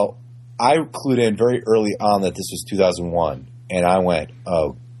 Well, I clued in very early on that this was 2001. And I went,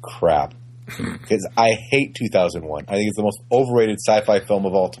 oh, crap. Because I hate 2001. I think it's the most overrated sci-fi film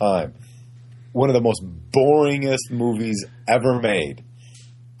of all time. One of the most boringest movies ever made.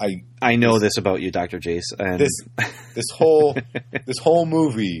 I know this about you, Dr. Jace. And this whole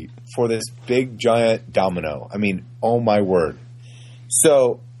movie for this big giant domino. I mean, oh my word.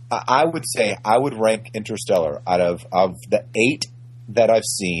 So I would say I would rank Interstellar out of the 8 that I've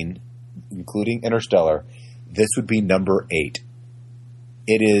seen, including Interstellar. This would be number 8.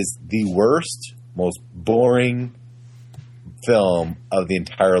 It is the worst, most boring film of the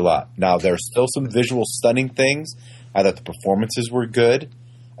entire lot. Now, there's still some visual stunning things. I thought the performances were good.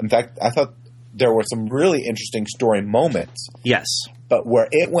 In fact, I thought there were some really interesting story moments. Yes. But where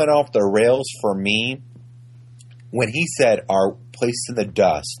it went off the rails for me, when he said, "Our place in the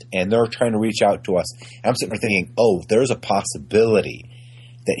dust," and they're trying to reach out to us, and I'm sitting there thinking, oh, there's a possibility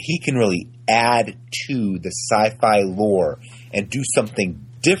that he can really add to the sci-fi lore and do something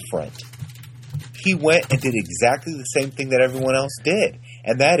different. He went and did exactly the same thing that everyone else did.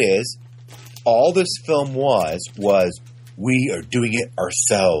 And that is, all this film was we are doing it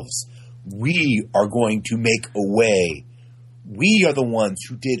ourselves. We are going to make a way. We are the ones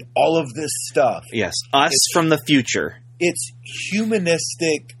who did all of this stuff. Yes, us from the future. It's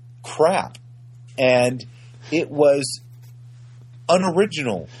humanistic crap. And it was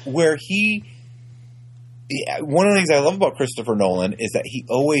unoriginal, where one of the things I love about Christopher Nolan is that he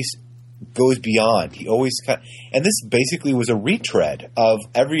always goes beyond. He always and this basically was a retread of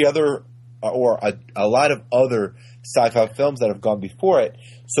every other, or a lot of other sci-fi films that have gone before it.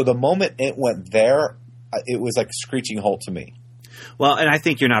 So the moment it went there, it was like a screeching halt to me. Well, and I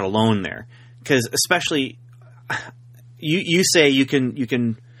think you're not alone there, because especially you say you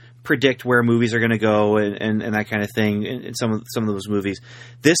can predict where movies are going to go and that kind of thing in some of those movies.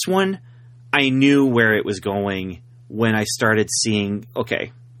 This one, I knew where it was going when I started seeing,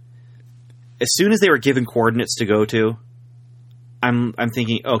 okay, as soon as they were given coordinates to go to, I'm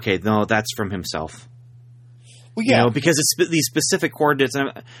thinking, okay, no, that's from himself. Well, yeah. Because it's these specific coordinates.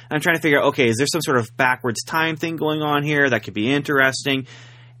 And I'm trying to figure out, okay, is there some sort of backwards time thing going on here that could be interesting?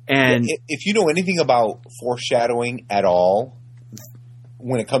 And if you know anything about foreshadowing at all,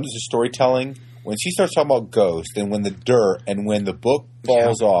 when it comes to storytelling, when she starts talking about ghosts and when the dirt and when the book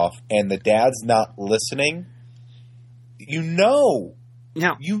falls off and the dad's not listening, Now,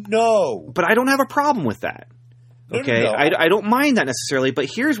 but I don't have a problem with that. Okay, no. I don't mind that necessarily, but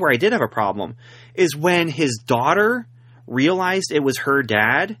here's where I did have a problem, is when his daughter realized it was her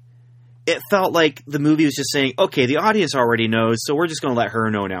dad, it felt like the movie was just saying, okay, the audience already knows, so we're just going to let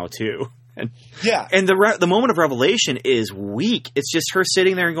her know now too. And the moment of revelation is weak. It's just her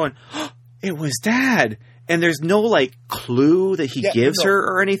sitting there and going, oh, it was Dad. And there's no like clue that he gives her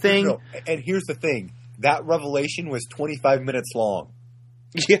or anything. No. And here's the thing. That revelation was 25 minutes long.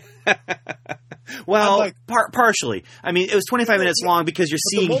 Yeah. Well, partially. I mean, it was 25 minutes long because you're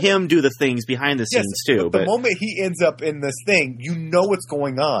seeing him do the things behind the scenes too. But the moment he ends up in this thing, you know what's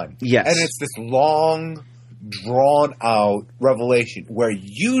going on. Yes. And it's this long, drawn-out revelation where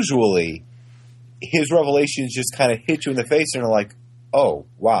usually his revelations just kind of hit you in the face and are like, oh,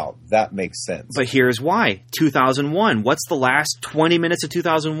 wow, that makes sense. But here's why. 2001. What's the last 20 minutes of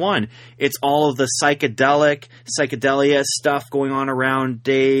 2001? It's all of the psychedelia stuff going on around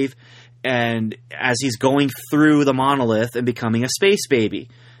Dave, and as he's going through the monolith and becoming a space baby.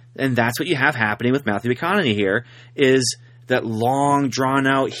 And that's what you have happening with Matthew McConaughey here, is that long,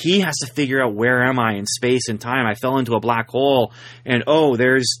 drawn-out, he has to figure out, where am I in space and time? I fell into a black hole, and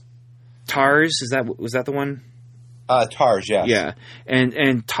there's TARS. Was that the one? TARS, yeah. Yeah.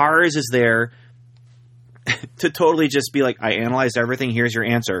 And TARS is there to totally just be like, I analyzed everything, here's your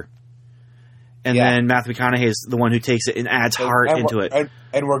answer. And then Matthew McConaughey is the one who takes it and adds heart into it.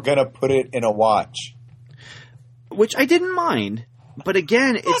 And we're going to put it in a watch. Which I didn't mind. But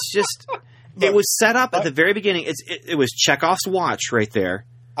again, it's just... it was set up at the very beginning. It was Chekhov's watch right there.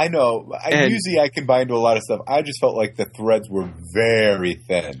 I know. Usually I combine to a lot of stuff. I just felt like the threads were very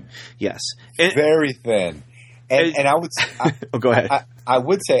thin. Yes. Very thin. And I would... go ahead. I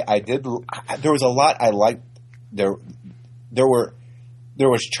would say I did... There was a lot I liked. There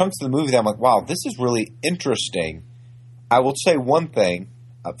was chunks of the movie that I'm like, wow, this is really interesting. I will say one thing.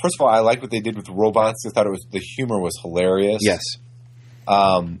 First of all, I liked what they did with the robots. I thought the humor was hilarious. Yes.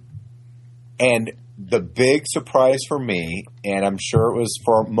 And the big surprise for me, and I'm sure it was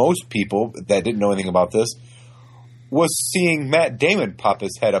for most people that didn't know anything about this, was seeing Matt Damon pop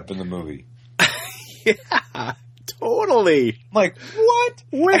his head up in the movie. Yeah, totally. I'm like, what?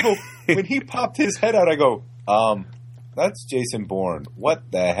 When he popped his head out, I go, that's Jason Bourne.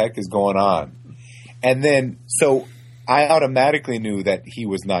 What the heck is going on? And then, so I automatically knew that he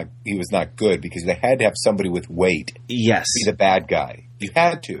was not good, because they had to have somebody with weight. Yes. Be the bad guy. You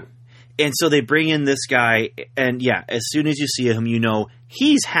had to. And so they bring in this guy, and as soon as you see him, you know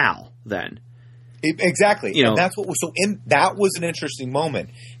he's Hal then. Exactly. And that's what was that was an interesting moment,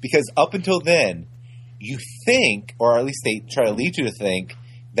 because up until then, you think, or at least they try to lead you to think,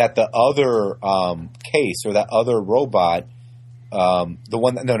 that the other Case or that other robot, the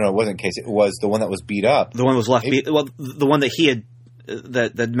one that, no, it wasn't Case. It was the one that was beat up. The one that was left. The one that he had,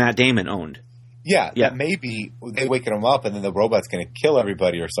 that Matt Damon owned. Yeah, that maybe they waking him up and then the robot's going to kill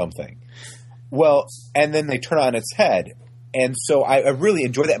everybody or something. Well, and then they turn on its head. And so I really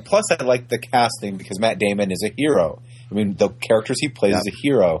enjoy that. Plus, I like the casting because Matt Damon is a hero. I mean, the characters he plays is a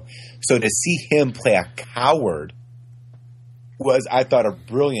hero. So to see him play a coward was, I thought, a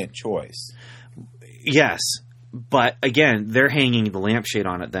brilliant choice. Yes. But again, they're hanging the lampshade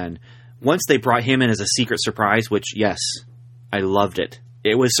on it then. Once they brought him in as a secret surprise, which, yes, I loved it.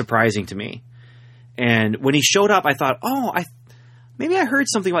 It was surprising to me. And when he showed up, I thought, maybe I heard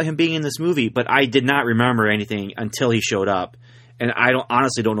something about him being in this movie, but I did not remember anything until he showed up. And I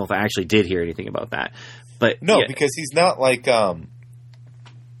honestly don't know if I actually did hear anything about that. But no, because he's not like, I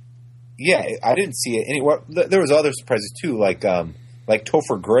didn't see it anywhere. There was other surprises too, like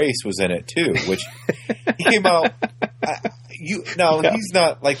Topher Grace was in it too, which he came out. He's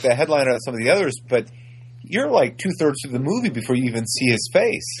not like the headliner of some of the others, but you're like 2/3 of the movie before you even see his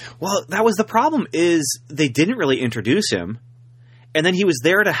face. Well, that was the problem, is they didn't really introduce him. And then he was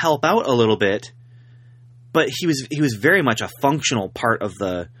there to help out a little bit, but he was very much a functional part of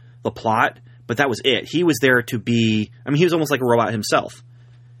the plot, but that was it. He was there to be, he was almost like a robot himself.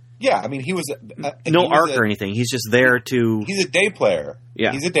 Yeah, I mean, he was... no arc or anything. He's just there to... He's a day player.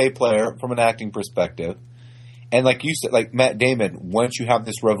 Yeah. He's a day player from an acting perspective. And like you said, like Matt Damon, once you have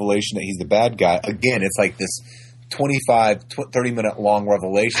this revelation that he's the bad guy, again, it's like this 30-minute long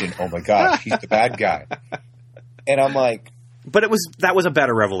revelation. Oh my God, he's the bad guy. And I'm like... But that was a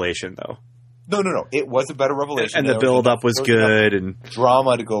better revelation, though. No. It was a better revelation. And the build-up was good. And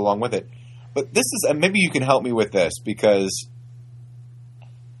drama to go along with it. But this is... maybe you can help me with this, because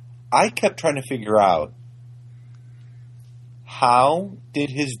I kept trying to figure out, how did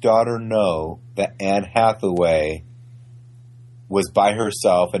his daughter know that Anne Hathaway was by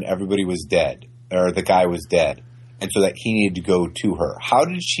herself and everybody was dead, or the guy was dead, and so that he needed to go to her? How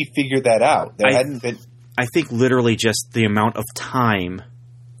did she figure that out? Hadn't been... I think literally just the amount of time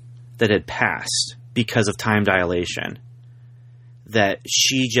that had passed because of time dilation, that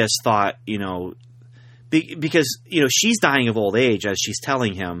she just thought, because, she's dying of old age as she's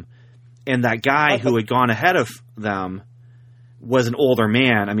telling him, and that guy who had gone ahead of them was an older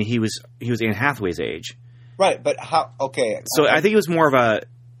man. I mean, he was Anne Hathaway's age. Right, but how... Okay. So I think it was more of a...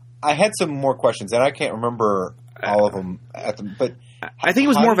 I had some more questions, and I can't remember all of them. But I think it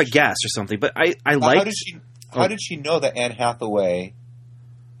was more of a guess or something, but I liked... How did she know that Anne Hathaway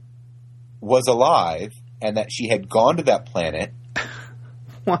was alive and that she had gone to that planet?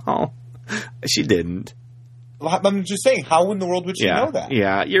 Well, she didn't. I'm just saying, how in the world would she know that?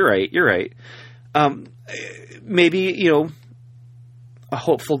 Yeah, you're right. Maybe, a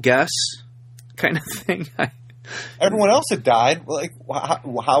hopeful guess kind of thing. Everyone else had died. Like,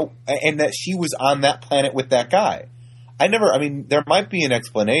 how? And that she was on that planet with that guy. There might be an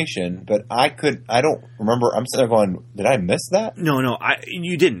explanation, but I don't remember. I'm sitting there going, did I miss that? No,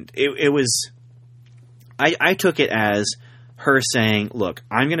 you didn't. It was, I took it as her saying, look,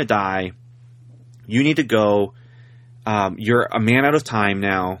 I'm going to die. You need to go. You're a man out of time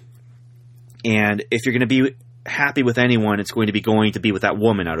now. And if you're going to be happy with anyone, it's going to be with that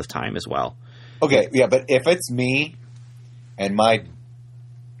woman out of time as well. Okay, yeah, but if it's me and my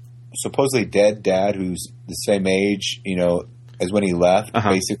supposedly dead dad, who's the same age, as when he left,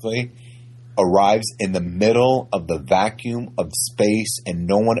 basically, arrives in the middle of the vacuum of space and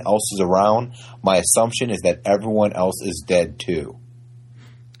no one else is around, my assumption is that everyone else is dead too.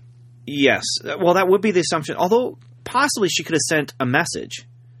 Yes. Well, that would be the assumption. Although, possibly she could have sent a message.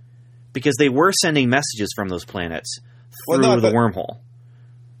 Because they were sending messages from those planets through the wormhole.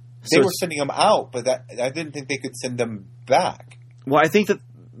 They were sending them out, but I didn't think they could send them back. Well, I think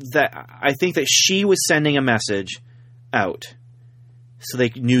that she was sending a message out, so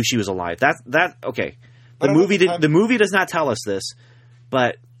they knew she was alive. Okay. The movie does not tell us this,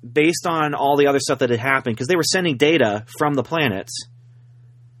 but based on all the other stuff that had happened, because they were sending data from the planets,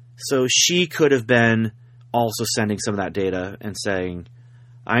 so she could have been also sending some of that data and saying,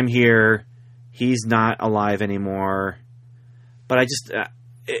 I'm here, he's not alive anymore. But I just...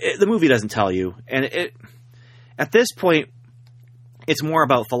 the movie doesn't tell you. And at this point, it's more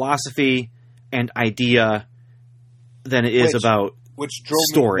about philosophy and idea than it is about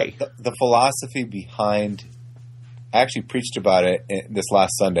story. The philosophy behind... I actually preached about it this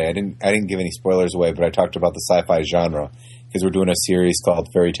last Sunday. I didn't give any spoilers away, but I talked about the sci-fi genre because we're doing a series called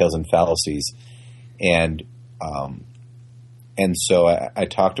Fairy Tales and Fallacies. And so I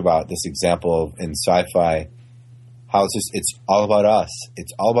talked about this example in sci-fi, how it's all about us.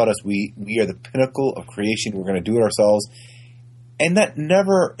 It's all about us. We are the pinnacle of creation. We're going to do it ourselves. And that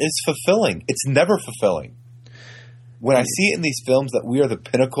never is fulfilling. It's never fulfilling. When I see it in these films that we are the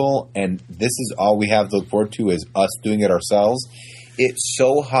pinnacle and this is all we have to look forward to is us doing it ourselves, it's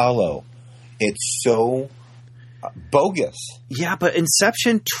so hollow. It's so bogus. Yeah, but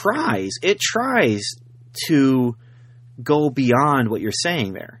Inception tries. It tries to go beyond what you're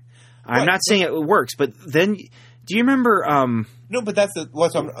saying there. I'm not saying it works, but then do you remember? No, but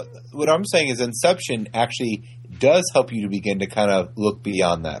what I'm saying is Inception actually does help you to begin to kind of look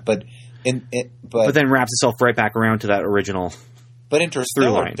beyond that, but then wraps itself right back around to that original. But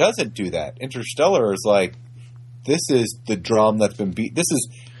Interstellar doesn't do that. Interstellar is like, this is the drum that's been beat. This is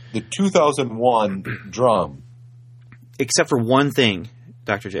the 2001 drum. Except for one thing,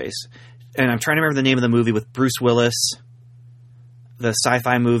 Dr. Jace, and I'm trying to remember the name of the movie with Bruce Willis, the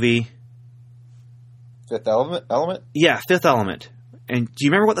sci-fi movie. Fifth Element? Yeah, Fifth Element. And do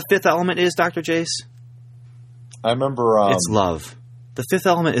you remember what the fifth element is, Dr. Jace? I remember... it's love. The fifth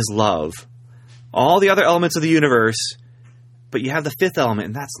element is love. All the other elements of the universe, but you have the fifth element,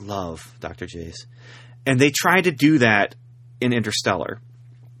 and that's love, Dr. Jace. And they tried to do that in Interstellar.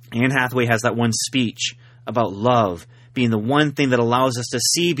 Anne Hathaway has that one speech about love being the one thing that allows us to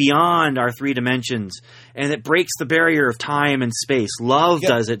see beyond our three dimensions, and it breaks the barrier of time and space. Love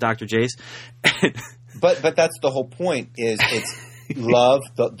does it, Dr. Jace. But that's the whole point, is it's love.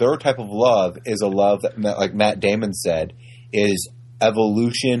 Their type of love is a love that, like Matt Damon said, is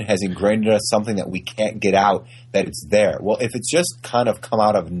evolution has ingrained in us something that we can't get out, that it's there. Well, if it's just kind of come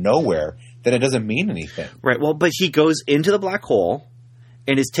out of nowhere, then it doesn't mean anything. Right. Well, but he goes into the black hole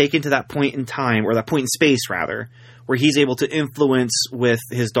and is taken to that point in time, or that point in space, rather, where he's able to influence with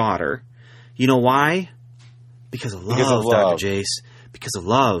his daughter. You know why? Because of love, Dr. Jace. Because of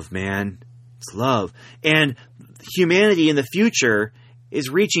love, man. It's love. And humanity in the future is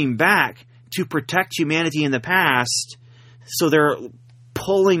reaching back to protect humanity in the past, so they're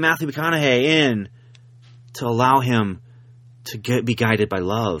pulling Matthew McConaughey in to allow him to be guided by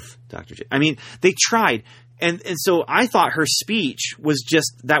love, Dr. J. I mean, they tried. And so I thought her speech was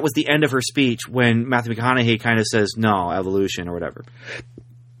that was the end of her speech when Matthew McConaughey kind of says, no, evolution or whatever.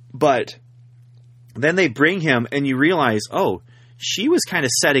 But then they bring him and you realize, oh, she was kind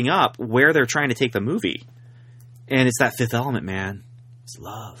of setting up where they're trying to take the movie. And it's that fifth element, man. It's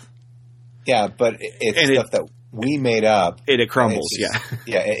love. Yeah, but it's stuff that we made up. It crumbles,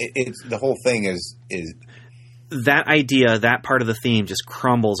 it's the whole thing is that idea, that part of the theme just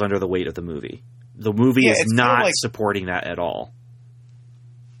crumbles under the weight of the movie. The movie is not supporting that at all.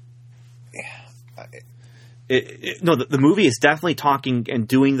 Yeah. The movie is definitely talking and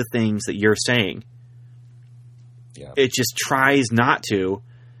doing the things that you're saying. Yeah. It just tries not to,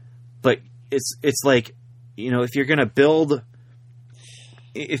 but it's like, you know, if you're going to build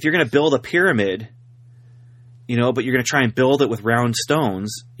a pyramid, you know, but you're going to try and build it with round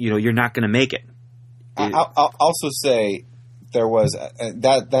stones, you know, you're not going to make it. I'll also say there was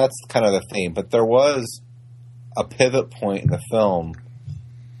that's kind of the theme, but there was a pivot point in the film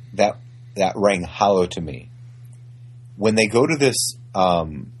that rang hollow to me when they go to this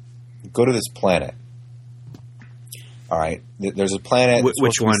planet. All right, there's a planet.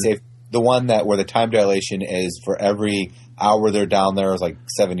 Which one? The one where the time dilation is for every hour they're down there is like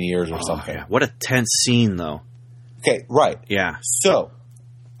 70 years or something. Yeah. What a tense scene, though. Okay, right. Yeah. So,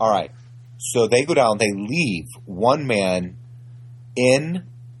 all right. So they go down. They leave one man in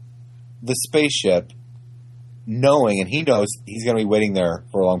the spaceship, knowing, and he knows he's going to be waiting there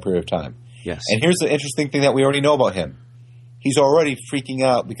for a long period of time. Yes. And here's the interesting thing that we already know about him. He's already freaking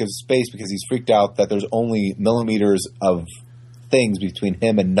out because of space, because he's freaked out that there's only millimeters of things between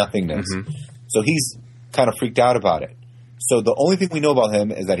him and nothingness. Mm-hmm. So he's kind of freaked out about it. So the only thing we know about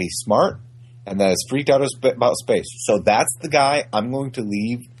him is that he's smart and that he's freaked out about space. So that's the guy I'm going to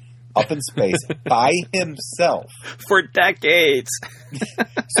leave up in space by himself. For decades.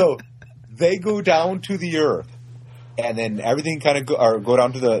 So they go down to the Earth, and then everything kind of go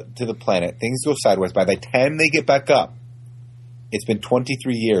down to the planet. Things go sideways. By the time they get back up, it's been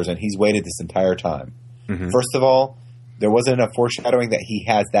 23 years, and he's waited this entire time. Mm-hmm. First of all, there wasn't enough foreshadowing that he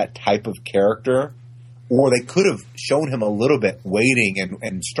has that type of character, or they could have shown him a little bit waiting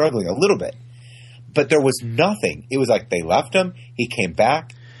and struggling a little bit. But there was nothing. It was like they left him, he came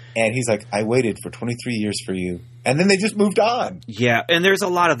back, and he's like, I waited for 23 years for you. And then they just moved on. Yeah, and there's a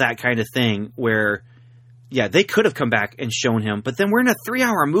lot of that kind of thing where, yeah, they could have come back and shown him, but then we're in a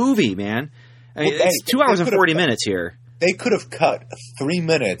 3-hour movie, man. I mean, it's 2 hours and 40 minutes here. They could have cut 3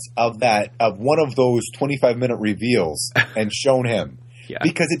 minutes of one of those 25-minute reveals and shown him. Yeah.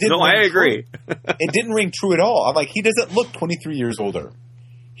 Because it didn't. No, I agree. It didn't ring true at all. I'm like, he doesn't look 23 years older.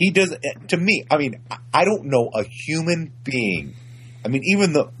 He doesn't. To me, I mean, I don't know a human being. I mean,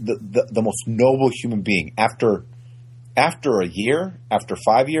 even the most noble human being after a year, after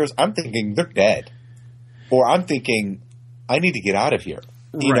 5 years, I'm thinking they're dead, or I'm thinking I need to get out of here.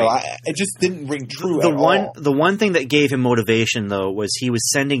 You know, it just didn't ring true at all. The one thing that gave him motivation, though, was he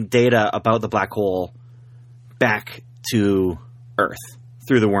was sending data about the black hole back to Earth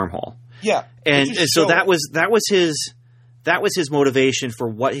through the wormhole. Yeah, and so that was his motivation for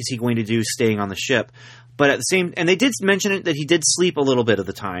what is he going to do staying on the ship. But at the same, and they did mention it that he did sleep a little bit of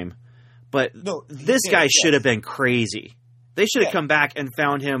the time. But this guy should have been crazy. They should have come back and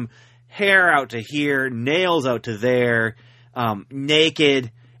found him hair out to here, nails out to there,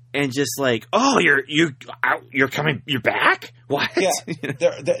 naked, and just like, oh, you're coming, you're back? What? Yeah,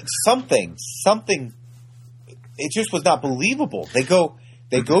 something. It just was not believable. They go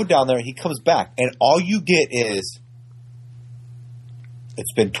down there, he comes back, and all you get is,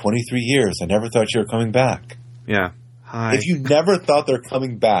 it's been 23 years. I never thought you were coming back. Yeah. Hi. If you never thought they're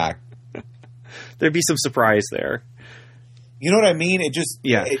coming back, there'd be some surprise there. You know what I mean? It just,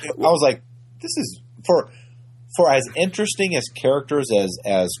 I was like, this is for as interesting as characters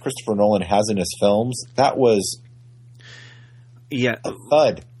as Christopher Nolan has in his films. That was a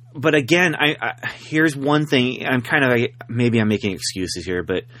thud. But again, I here's one thing. I'm kind of maybe I'm making excuses here,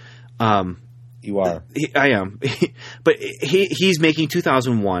 but you are. I am. But he's making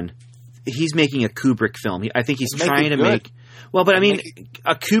 2001. He's making a Kubrick film. I think he's trying to make. Well, but I mean,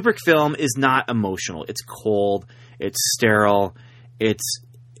 a Kubrick film is not emotional. It's cold. It's sterile. It's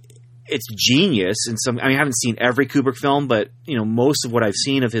genius. And I haven't seen every Kubrick film, but most of what I've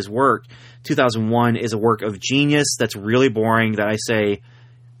seen of his work, 2001 is a work of genius that's really boring. That I say,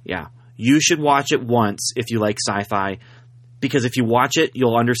 yeah, you should watch it once if you like sci-fi, because if you watch it,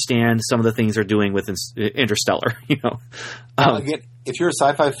 you'll understand some of the things they're doing with Interstellar. Again, if you're a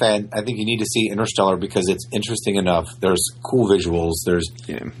sci-fi fan, I think you need to see Interstellar because it's interesting enough. There's cool visuals. There's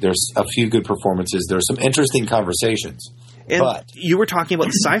a few good performances. There's some interesting conversations. But you were talking about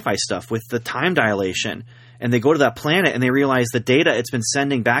the sci-fi stuff with the time dilation, and they go to that planet and they realize the data it's been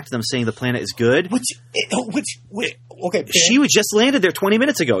sending back to them saying the planet is good. Okay, Ben, she was just landed there 20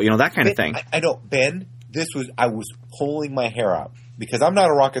 minutes ago. That kind of thing. I know, Ben. I was pulling my hair out because I'm not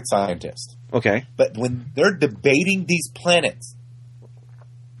a rocket scientist. Okay, but when they're debating these planets,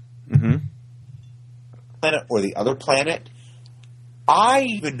 planet or the other planet, I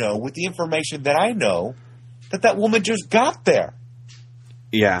even know with the information that I know that woman just got there.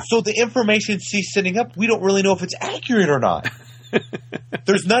 Yeah. So the information she's sending up, we don't really know if it's accurate or not.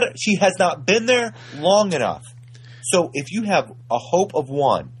 She has not been there long enough. So if you have a hope of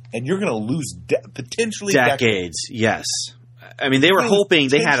one, and you're going to lose potentially decades. Yes. I mean, they were hoping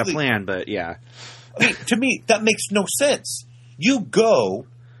they had a plan, but yeah. I mean, to me, that makes no sense. You go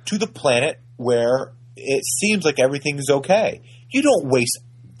to the planet where it seems like everything is okay. You don't waste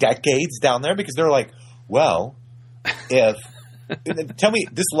decades down there because they're like, well, if – tell me,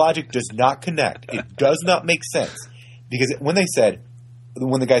 this logic does not connect. It does not make sense. Because when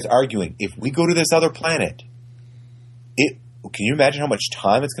the guy's arguing, if we go to this other planet, can you imagine how much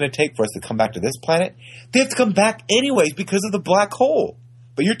time it's going to take for us to come back to this planet? They have to come back anyways because of the black hole.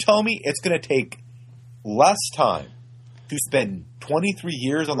 But you're telling me it's going to take less time to spend 23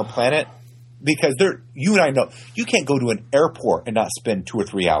 years on the planet? Because you and I know, you can't go to an airport and not spend 2 or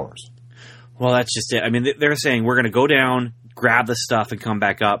 3 hours. Well, that's just it. I mean, they're saying we're going to go down, grab the stuff, and come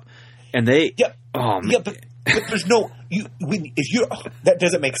back up. And they... Yeah, but there's no... that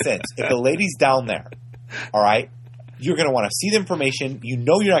doesn't make sense. If the lady's down there, all right... You're going to want to see the information. You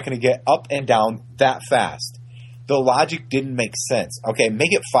know you're not going to get up and down that fast. The logic didn't make sense. Okay,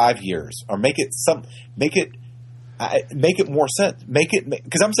 make it 5 years or make it more sense.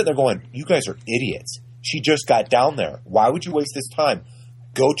 Because I'm sitting there going, you guys are idiots. She just got down there. Why would you waste this time?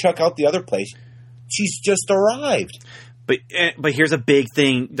 Go check out the other place. She's just arrived. But here's a big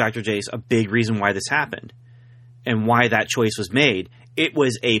thing, Dr. Jace, a big reason why this happened and why that choice was made. It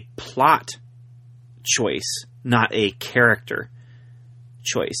was a plot choice, not a character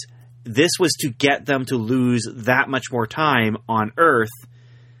choice. This was to get them to lose that much more time on Earth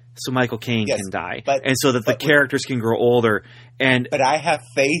so Michael Caine can die. And so that the characters can grow older. But I have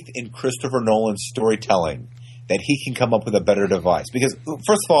faith in Christopher Nolan's storytelling that he can come up with a better device. Because,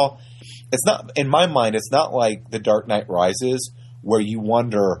 first of all, it's not, in my mind, it's not like The Dark Knight Rises where you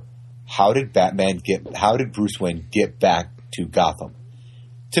wonder, how did Bruce Wayne get back to Gotham?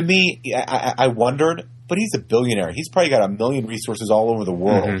 To me, I wondered, but he's a billionaire. He's probably got 1 million resources all over the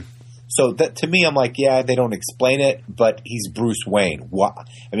world. Mm-hmm. So that to me, I'm like, yeah, they don't explain it, but he's Bruce Wayne. What?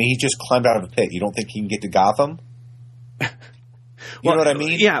 I mean, he just climbed out of a pit. You don't think he can get to Gotham? You know what I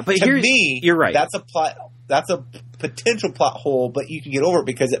mean? Yeah, but to here's, me, you're right. That's a plot. That's a potential plot hole, but you can get over it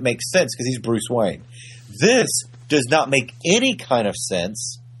because it makes sense because he's Bruce Wayne. This does not make any kind of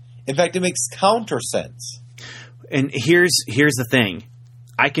sense. In fact, it makes counter sense. And here's the thing.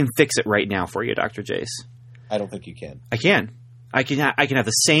 I can fix it right now for you, Dr. Jace. I don't think you can. I can. I can have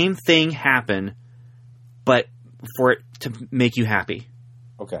the same thing happen, but for it to make you happy.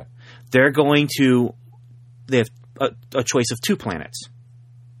 Okay. They have a choice of 2 planets.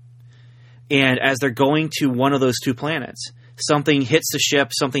 And as they're going to one of those 2 planets, something hits the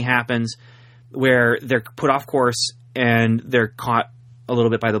ship, something happens where they're put off course and they're caught a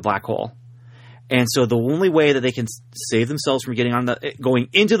little bit by the black hole. And so the only way that they can save themselves from going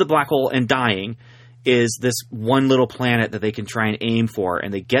into the black hole and dying is this one little planet that they can try and aim for.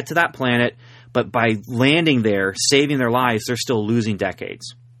 And they get to that planet, but by landing there, saving their lives, they're still losing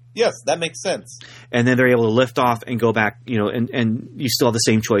decades. Yes, that makes sense. And then they're able to lift off and go back, and you still have the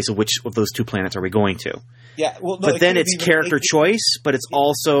same choice of which of those 2 planets are we going to. Yeah, well, no, but then it's character choice, but it's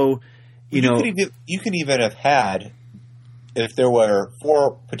also, you can even have had, if there were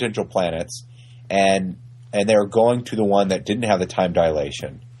 4 potential planets, and they were going to the one that didn't have the time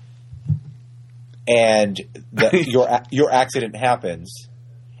dilation, and your accident happens.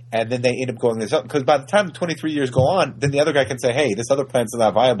 And then they end up going this up. Because by the time the 23 years go on, then the other guy can say, hey, this other planet's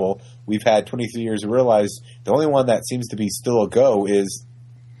not viable. We've had 23 years to realize the only one that seems to be still a go is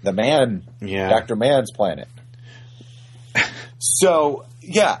the man, Dr. Mann's planet. So,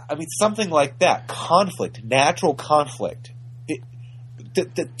 yeah, I mean, something like that. Conflict, natural conflict.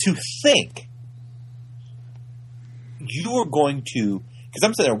 To think you are going to... Because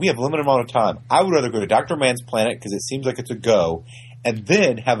I'm sitting there, we have a limited amount of time. I would rather go to Dr. Mann's planet because it seems like it's a go, and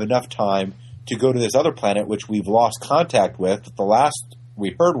then have enough time to go to this other planet, which we've lost contact with. The last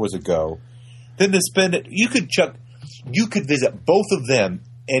we heard was a go. Then to spend it, you could visit both of them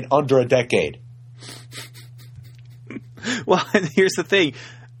in under a decade. Well, here's the thing.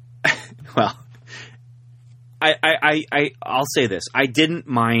 Well, I'll say this: I didn't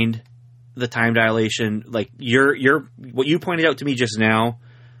mind the time dilation. Like what you pointed out to me just now.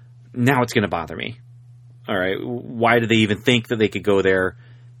 Now it's going to bother me. All right, why do they even think that they could go there?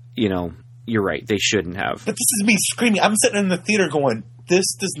 You're right. They shouldn't have. But this is me screaming. I'm sitting in the theater going,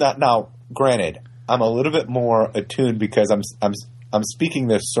 this does not... Now, granted, I'm a little bit more attuned because I'm speaking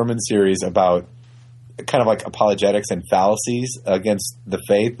this sermon series about kind of like apologetics and fallacies against the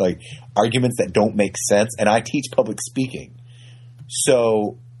faith, like arguments that don't make sense. And I teach public speaking.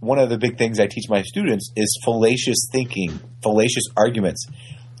 So one of the big things I teach my students is fallacious thinking, fallacious arguments.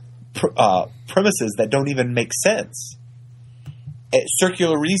 Premises that don't even make sense.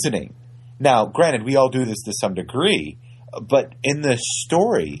 Circular reasoning. Now, granted, we all do this to some degree, but in the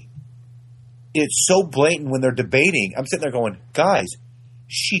story, it's so blatant when they're debating. I'm sitting there going, guys,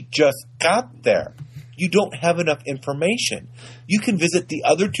 she just got there. You don't have enough information. You can visit the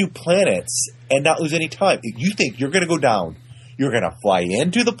other 2 planets and not lose any time. If you think you're going to go down, you're going to fly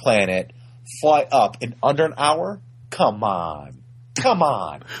into the planet, fly up in under an hour? Come on.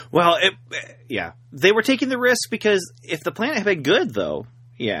 Well, they were taking the risk because if the planet had been good, though,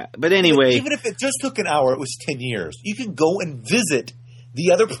 yeah. But anyway, even if it just took an hour, it was 10 years. You can go and visit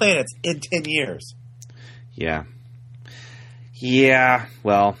the other planets in 10 years. Yeah.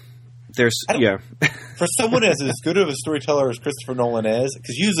 Well, For someone as good of a storyteller as Christopher Nolan is,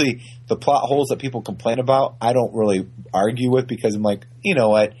 because usually the plot holes that people complain about, I don't really argue with because I'm like, you know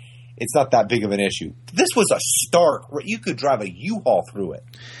what? It's not that big of an issue. This was a Stark where you could drive a U-Haul through it.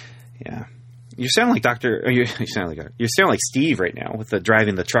 Yeah, you sound like Steve right now with the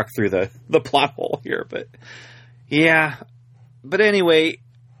driving the truck through the plot hole here. But yeah, but anyway,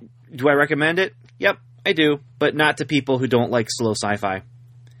 do I recommend it? Yep, I do, but not to people who don't like slow sci-fi.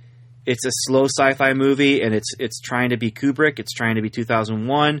 It's a slow sci-fi movie, and it's trying to be Kubrick. It's trying to be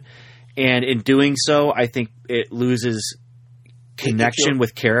 2001, and in doing so, I think it loses connection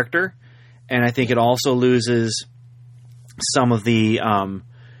with character, and I think it also loses some of the well,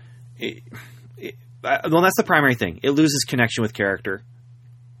 that's the primary thing. It loses connection with character.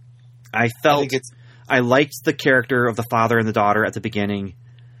 I liked the character of the father and the daughter at the beginning,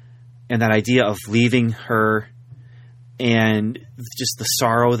 and that idea of leaving her and just the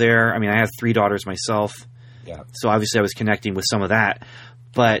sorrow there. I mean, I have 3 daughters myself, so obviously I was connecting with some of that,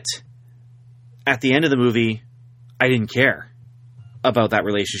 but at the end of the movie, I didn't care about that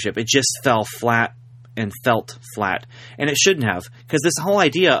relationship. It just fell flat and felt flat. And it shouldn't have, because this whole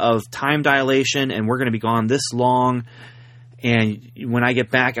idea of time dilation and we're going to be gone this long, And when I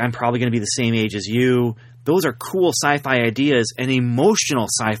get back, I'm probably going to be the same age as you. Those are cool sci-fi ideas and emotional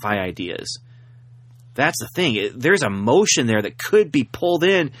sci-fi ideas. That's the thing. There's emotion there that could be pulled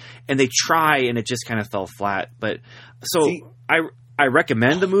in, and they try, and it just kind of fell flat. But so I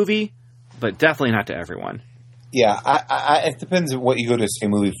recommend the movie, but definitely not to everyone. Yeah, it depends on what you go to see a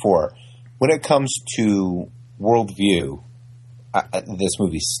movie for. When it comes to worldview, this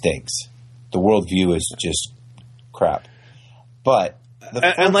movie stinks. The worldview is just crap. But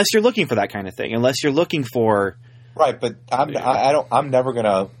unless you're looking for that kind of thing, unless you're looking for right, but I'm never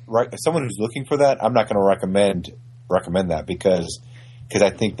gonna someone who's looking for that. I'm not going to recommend that because I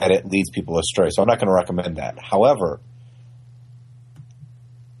think that it leads people astray. So I'm not going to recommend that. However,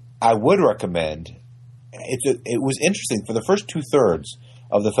 I would recommend. It was interesting for the first 2/3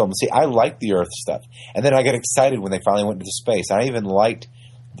 of the film. See, I liked the Earth stuff, and then I got excited when they finally went into space. I even liked.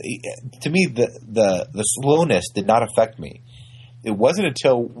 To me, the slowness did not affect me. It wasn't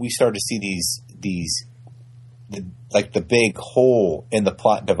until we started to see the big hole in the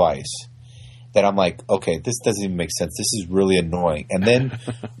plot device that I'm like, okay, this doesn't even make sense. This is really annoying. And then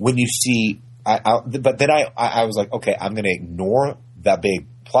when you see, but then I was like, okay, I'm going to ignore that big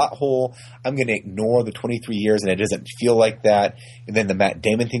plot hole. I'm going to ignore the 23 years, and it doesn't feel like that. And then the Matt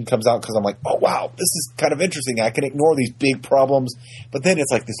Damon thing comes out because I'm like, oh, wow, this is kind of interesting. I can ignore these big problems. But then it's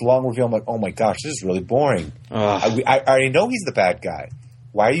like this long reveal. I'm like, oh, my gosh, this is really boring. I already know he's the bad guy.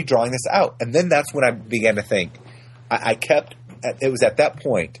 Why are you drawing this out? And then that's when I began to think. It was at that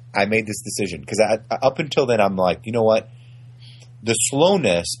point I made this decision because up until then I'm like, you know what? The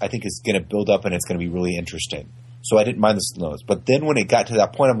slowness I think is going to build up and it's going to be really interesting. So I didn't mind the slowness. But then when it got to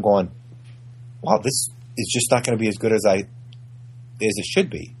that point, I'm going, wow, this is just not going to be as good as it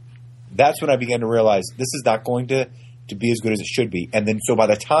should be. That's when I began to realize this is not going to be as good as it should be. And then so by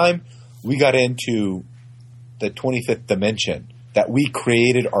the time we got into the 25th dimension that we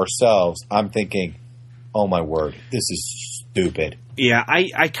created ourselves, I'm thinking, oh my word, this is stupid. Yeah,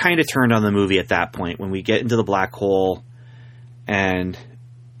 I kind of turned on the movie at that point when we get into the black hole. And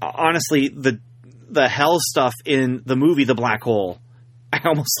honestly, the hell stuff in the movie The Black Hole, I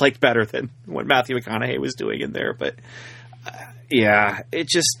almost liked better than what Matthew McConaughey was doing in there. But yeah, it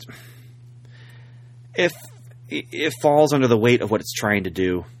just it falls under the weight of what it's trying to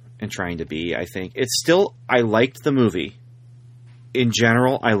do and trying to be. I think it's still. I liked the movie in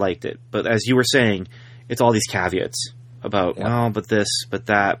general. I liked it, but as you were saying, it's all these caveats about but this, but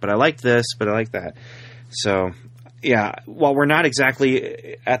that, but I like this, but I like that. So yeah, while we're not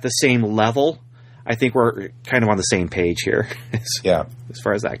exactly at the same level, I think we're kind of on the same page here. As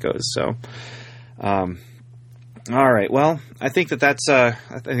far as that goes. So, all right. Well, I think that's going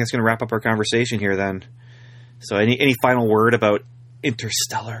to wrap up our conversation here then. So any final word about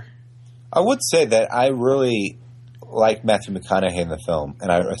Interstellar? I would say that I really like Matthew McConaughey in the film.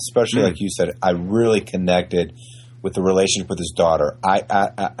 And I, especially like you said, I really connected with the relationship with his daughter. I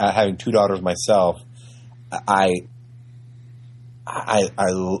having two daughters myself, I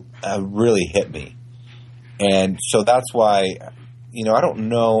really hit me. And so that's why, I don't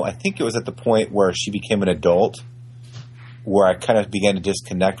know. I think it was at the point where she became an adult where I kind of began to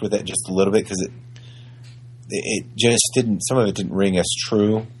disconnect with it just a little bit because it just didn't, some of it didn't ring as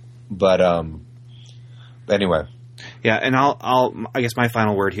true. But anyway. Yeah. And I guess my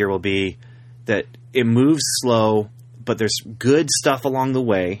final word here will be that it moves slow, but there's good stuff along the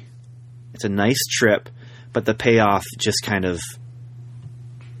way. It's a nice trip, but the payoff just kind of,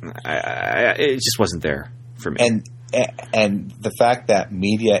 it just wasn't there for me. And the fact that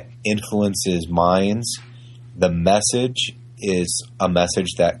media influences minds, the message is a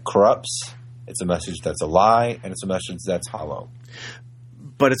message that corrupts. It's a message that's a lie, and it's a message that's hollow.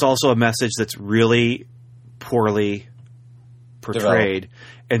 But it's also a message that's really poorly portrayed.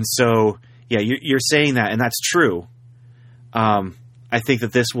 And so, yeah, you're saying that, and that's true. I think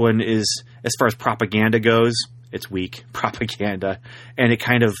that this one is, as far as propaganda goes, it's weak propaganda. And it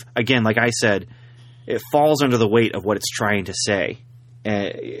kind of, again, like I said, it falls under the weight of what it's trying to say.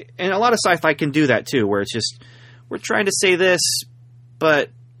 And a lot of sci-fi can do that too, where it's just, we're trying to say this, but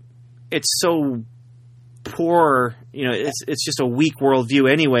it's so poor, it's just a weak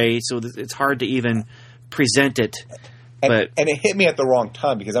worldview anyway, so it's hard to even present it. And it hit me at the wrong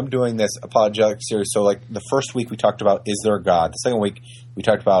time because I'm doing this apologetic series. So like the first week we talked about, is there a God? The second week we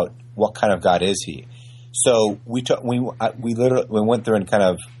talked about what kind of God is he? So we went through and kind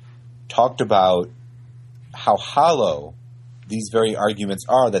of talked about how hollow these very arguments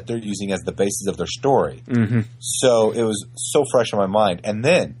are that they're using as the basis of their story. Mm-hmm. So it was so fresh in my mind. And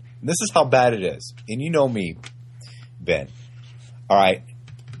then, this is how bad it is. And you know me, Ben. All right.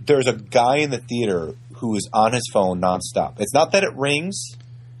 There's a guy in the theater who is on his phone nonstop. It's not that it rings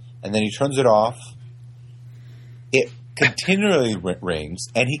and then he turns it off. It continually rings,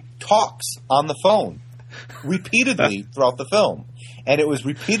 and he talks on the phone repeatedly throughout the film. And it was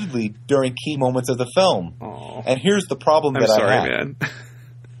repeatedly during key moments of the film. Aww. And here's the problem that I had. Man.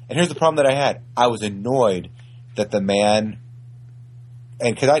 And here's the problem that I had. I was annoyed that the man,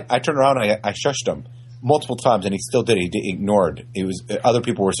 and because I turned around and I shushed him multiple times, and he still did. He ignored. It was other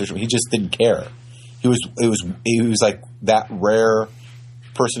people were searching. He just didn't care. He was like that rare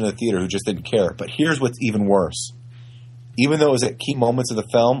person in the theater who just didn't care. But here's what's even worse. Even though it was at key moments of the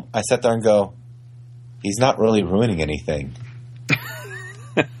film, I sat there and go, he's not really ruining anything.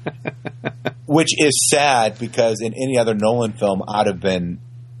 Which is sad, because in any other Nolan film, I'd have been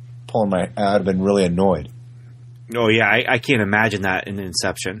really annoyed. Oh yeah, I can't imagine that in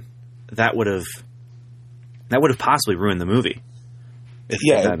Inception. That would have possibly ruined the movie if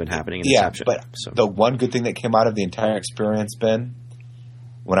that had been happening in Inception. But the one good thing that came out of the entire experience, Ben,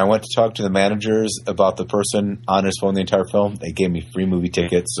 when I went to talk to the managers about the person on his phone the entire film, they gave me free movie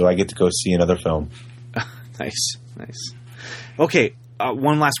tickets, so I get to go see another film. Nice. Okay,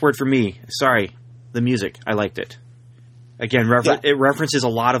 one last word for me. Sorry, the music. I liked it. Again, it references a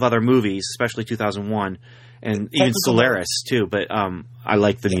lot of other movies, especially 2001, and even Solaris too. But I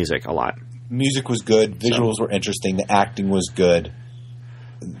like the music a lot. Music was good. Visuals were interesting. The acting was good.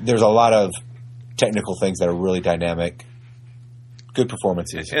 There's a lot of technical things that are really dynamic. Good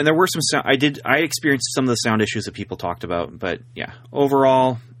performances. And there were some sound. I experienced some of the sound issues that people talked about, but yeah,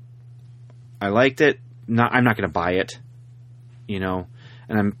 overall, I liked it. I'm not going to buy it, and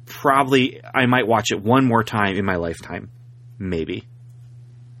I might watch it one more time in my lifetime, maybe.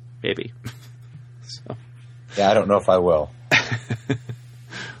 So. Yeah, I don't know if I will.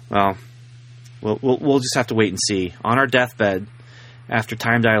 Well, we'll just have to wait and see. On our deathbed, after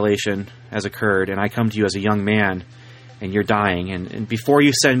time dilation has occurred, and I come to you as a young man, and you're dying, and before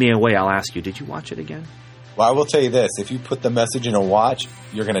you send me away, I'll ask you, did you watch it again? Well, I will tell you this. If you put the message in a watch,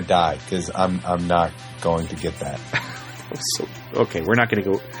 you're going to die, because I'm not going to get that. So, okay, we're not going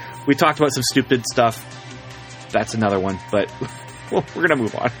to go. We talked about some stupid stuff. That's another one, but we're going to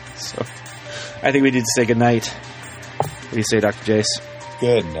move on. So I think we need to say goodnight. What do you say, Dr. Jace?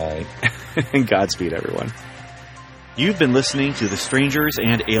 Good night. And Godspeed, everyone. You've been listening to the Strangers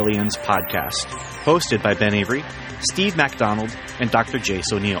and Aliens podcast, hosted by Ben Avery, Steve MacDonald, and Dr.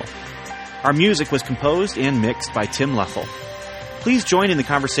 Jace O'Neill. Our music was composed and mixed by Tim Leffel. Please join in the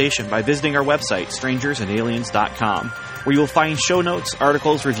conversation by visiting our website, strangersandaliens.com, where you will find show notes,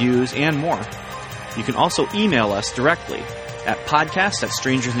 articles, reviews, and more. You can also email us directly at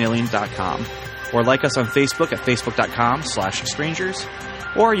podcast@strangersandaliens.com, or like us on Facebook at facebook.com/strangers,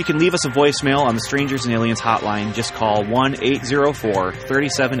 or you can leave us a voicemail on the Strangers and Aliens hotline. Just call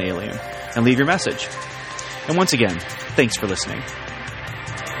 1-804-37-ALIEN and leave your message. And once again, thanks for listening.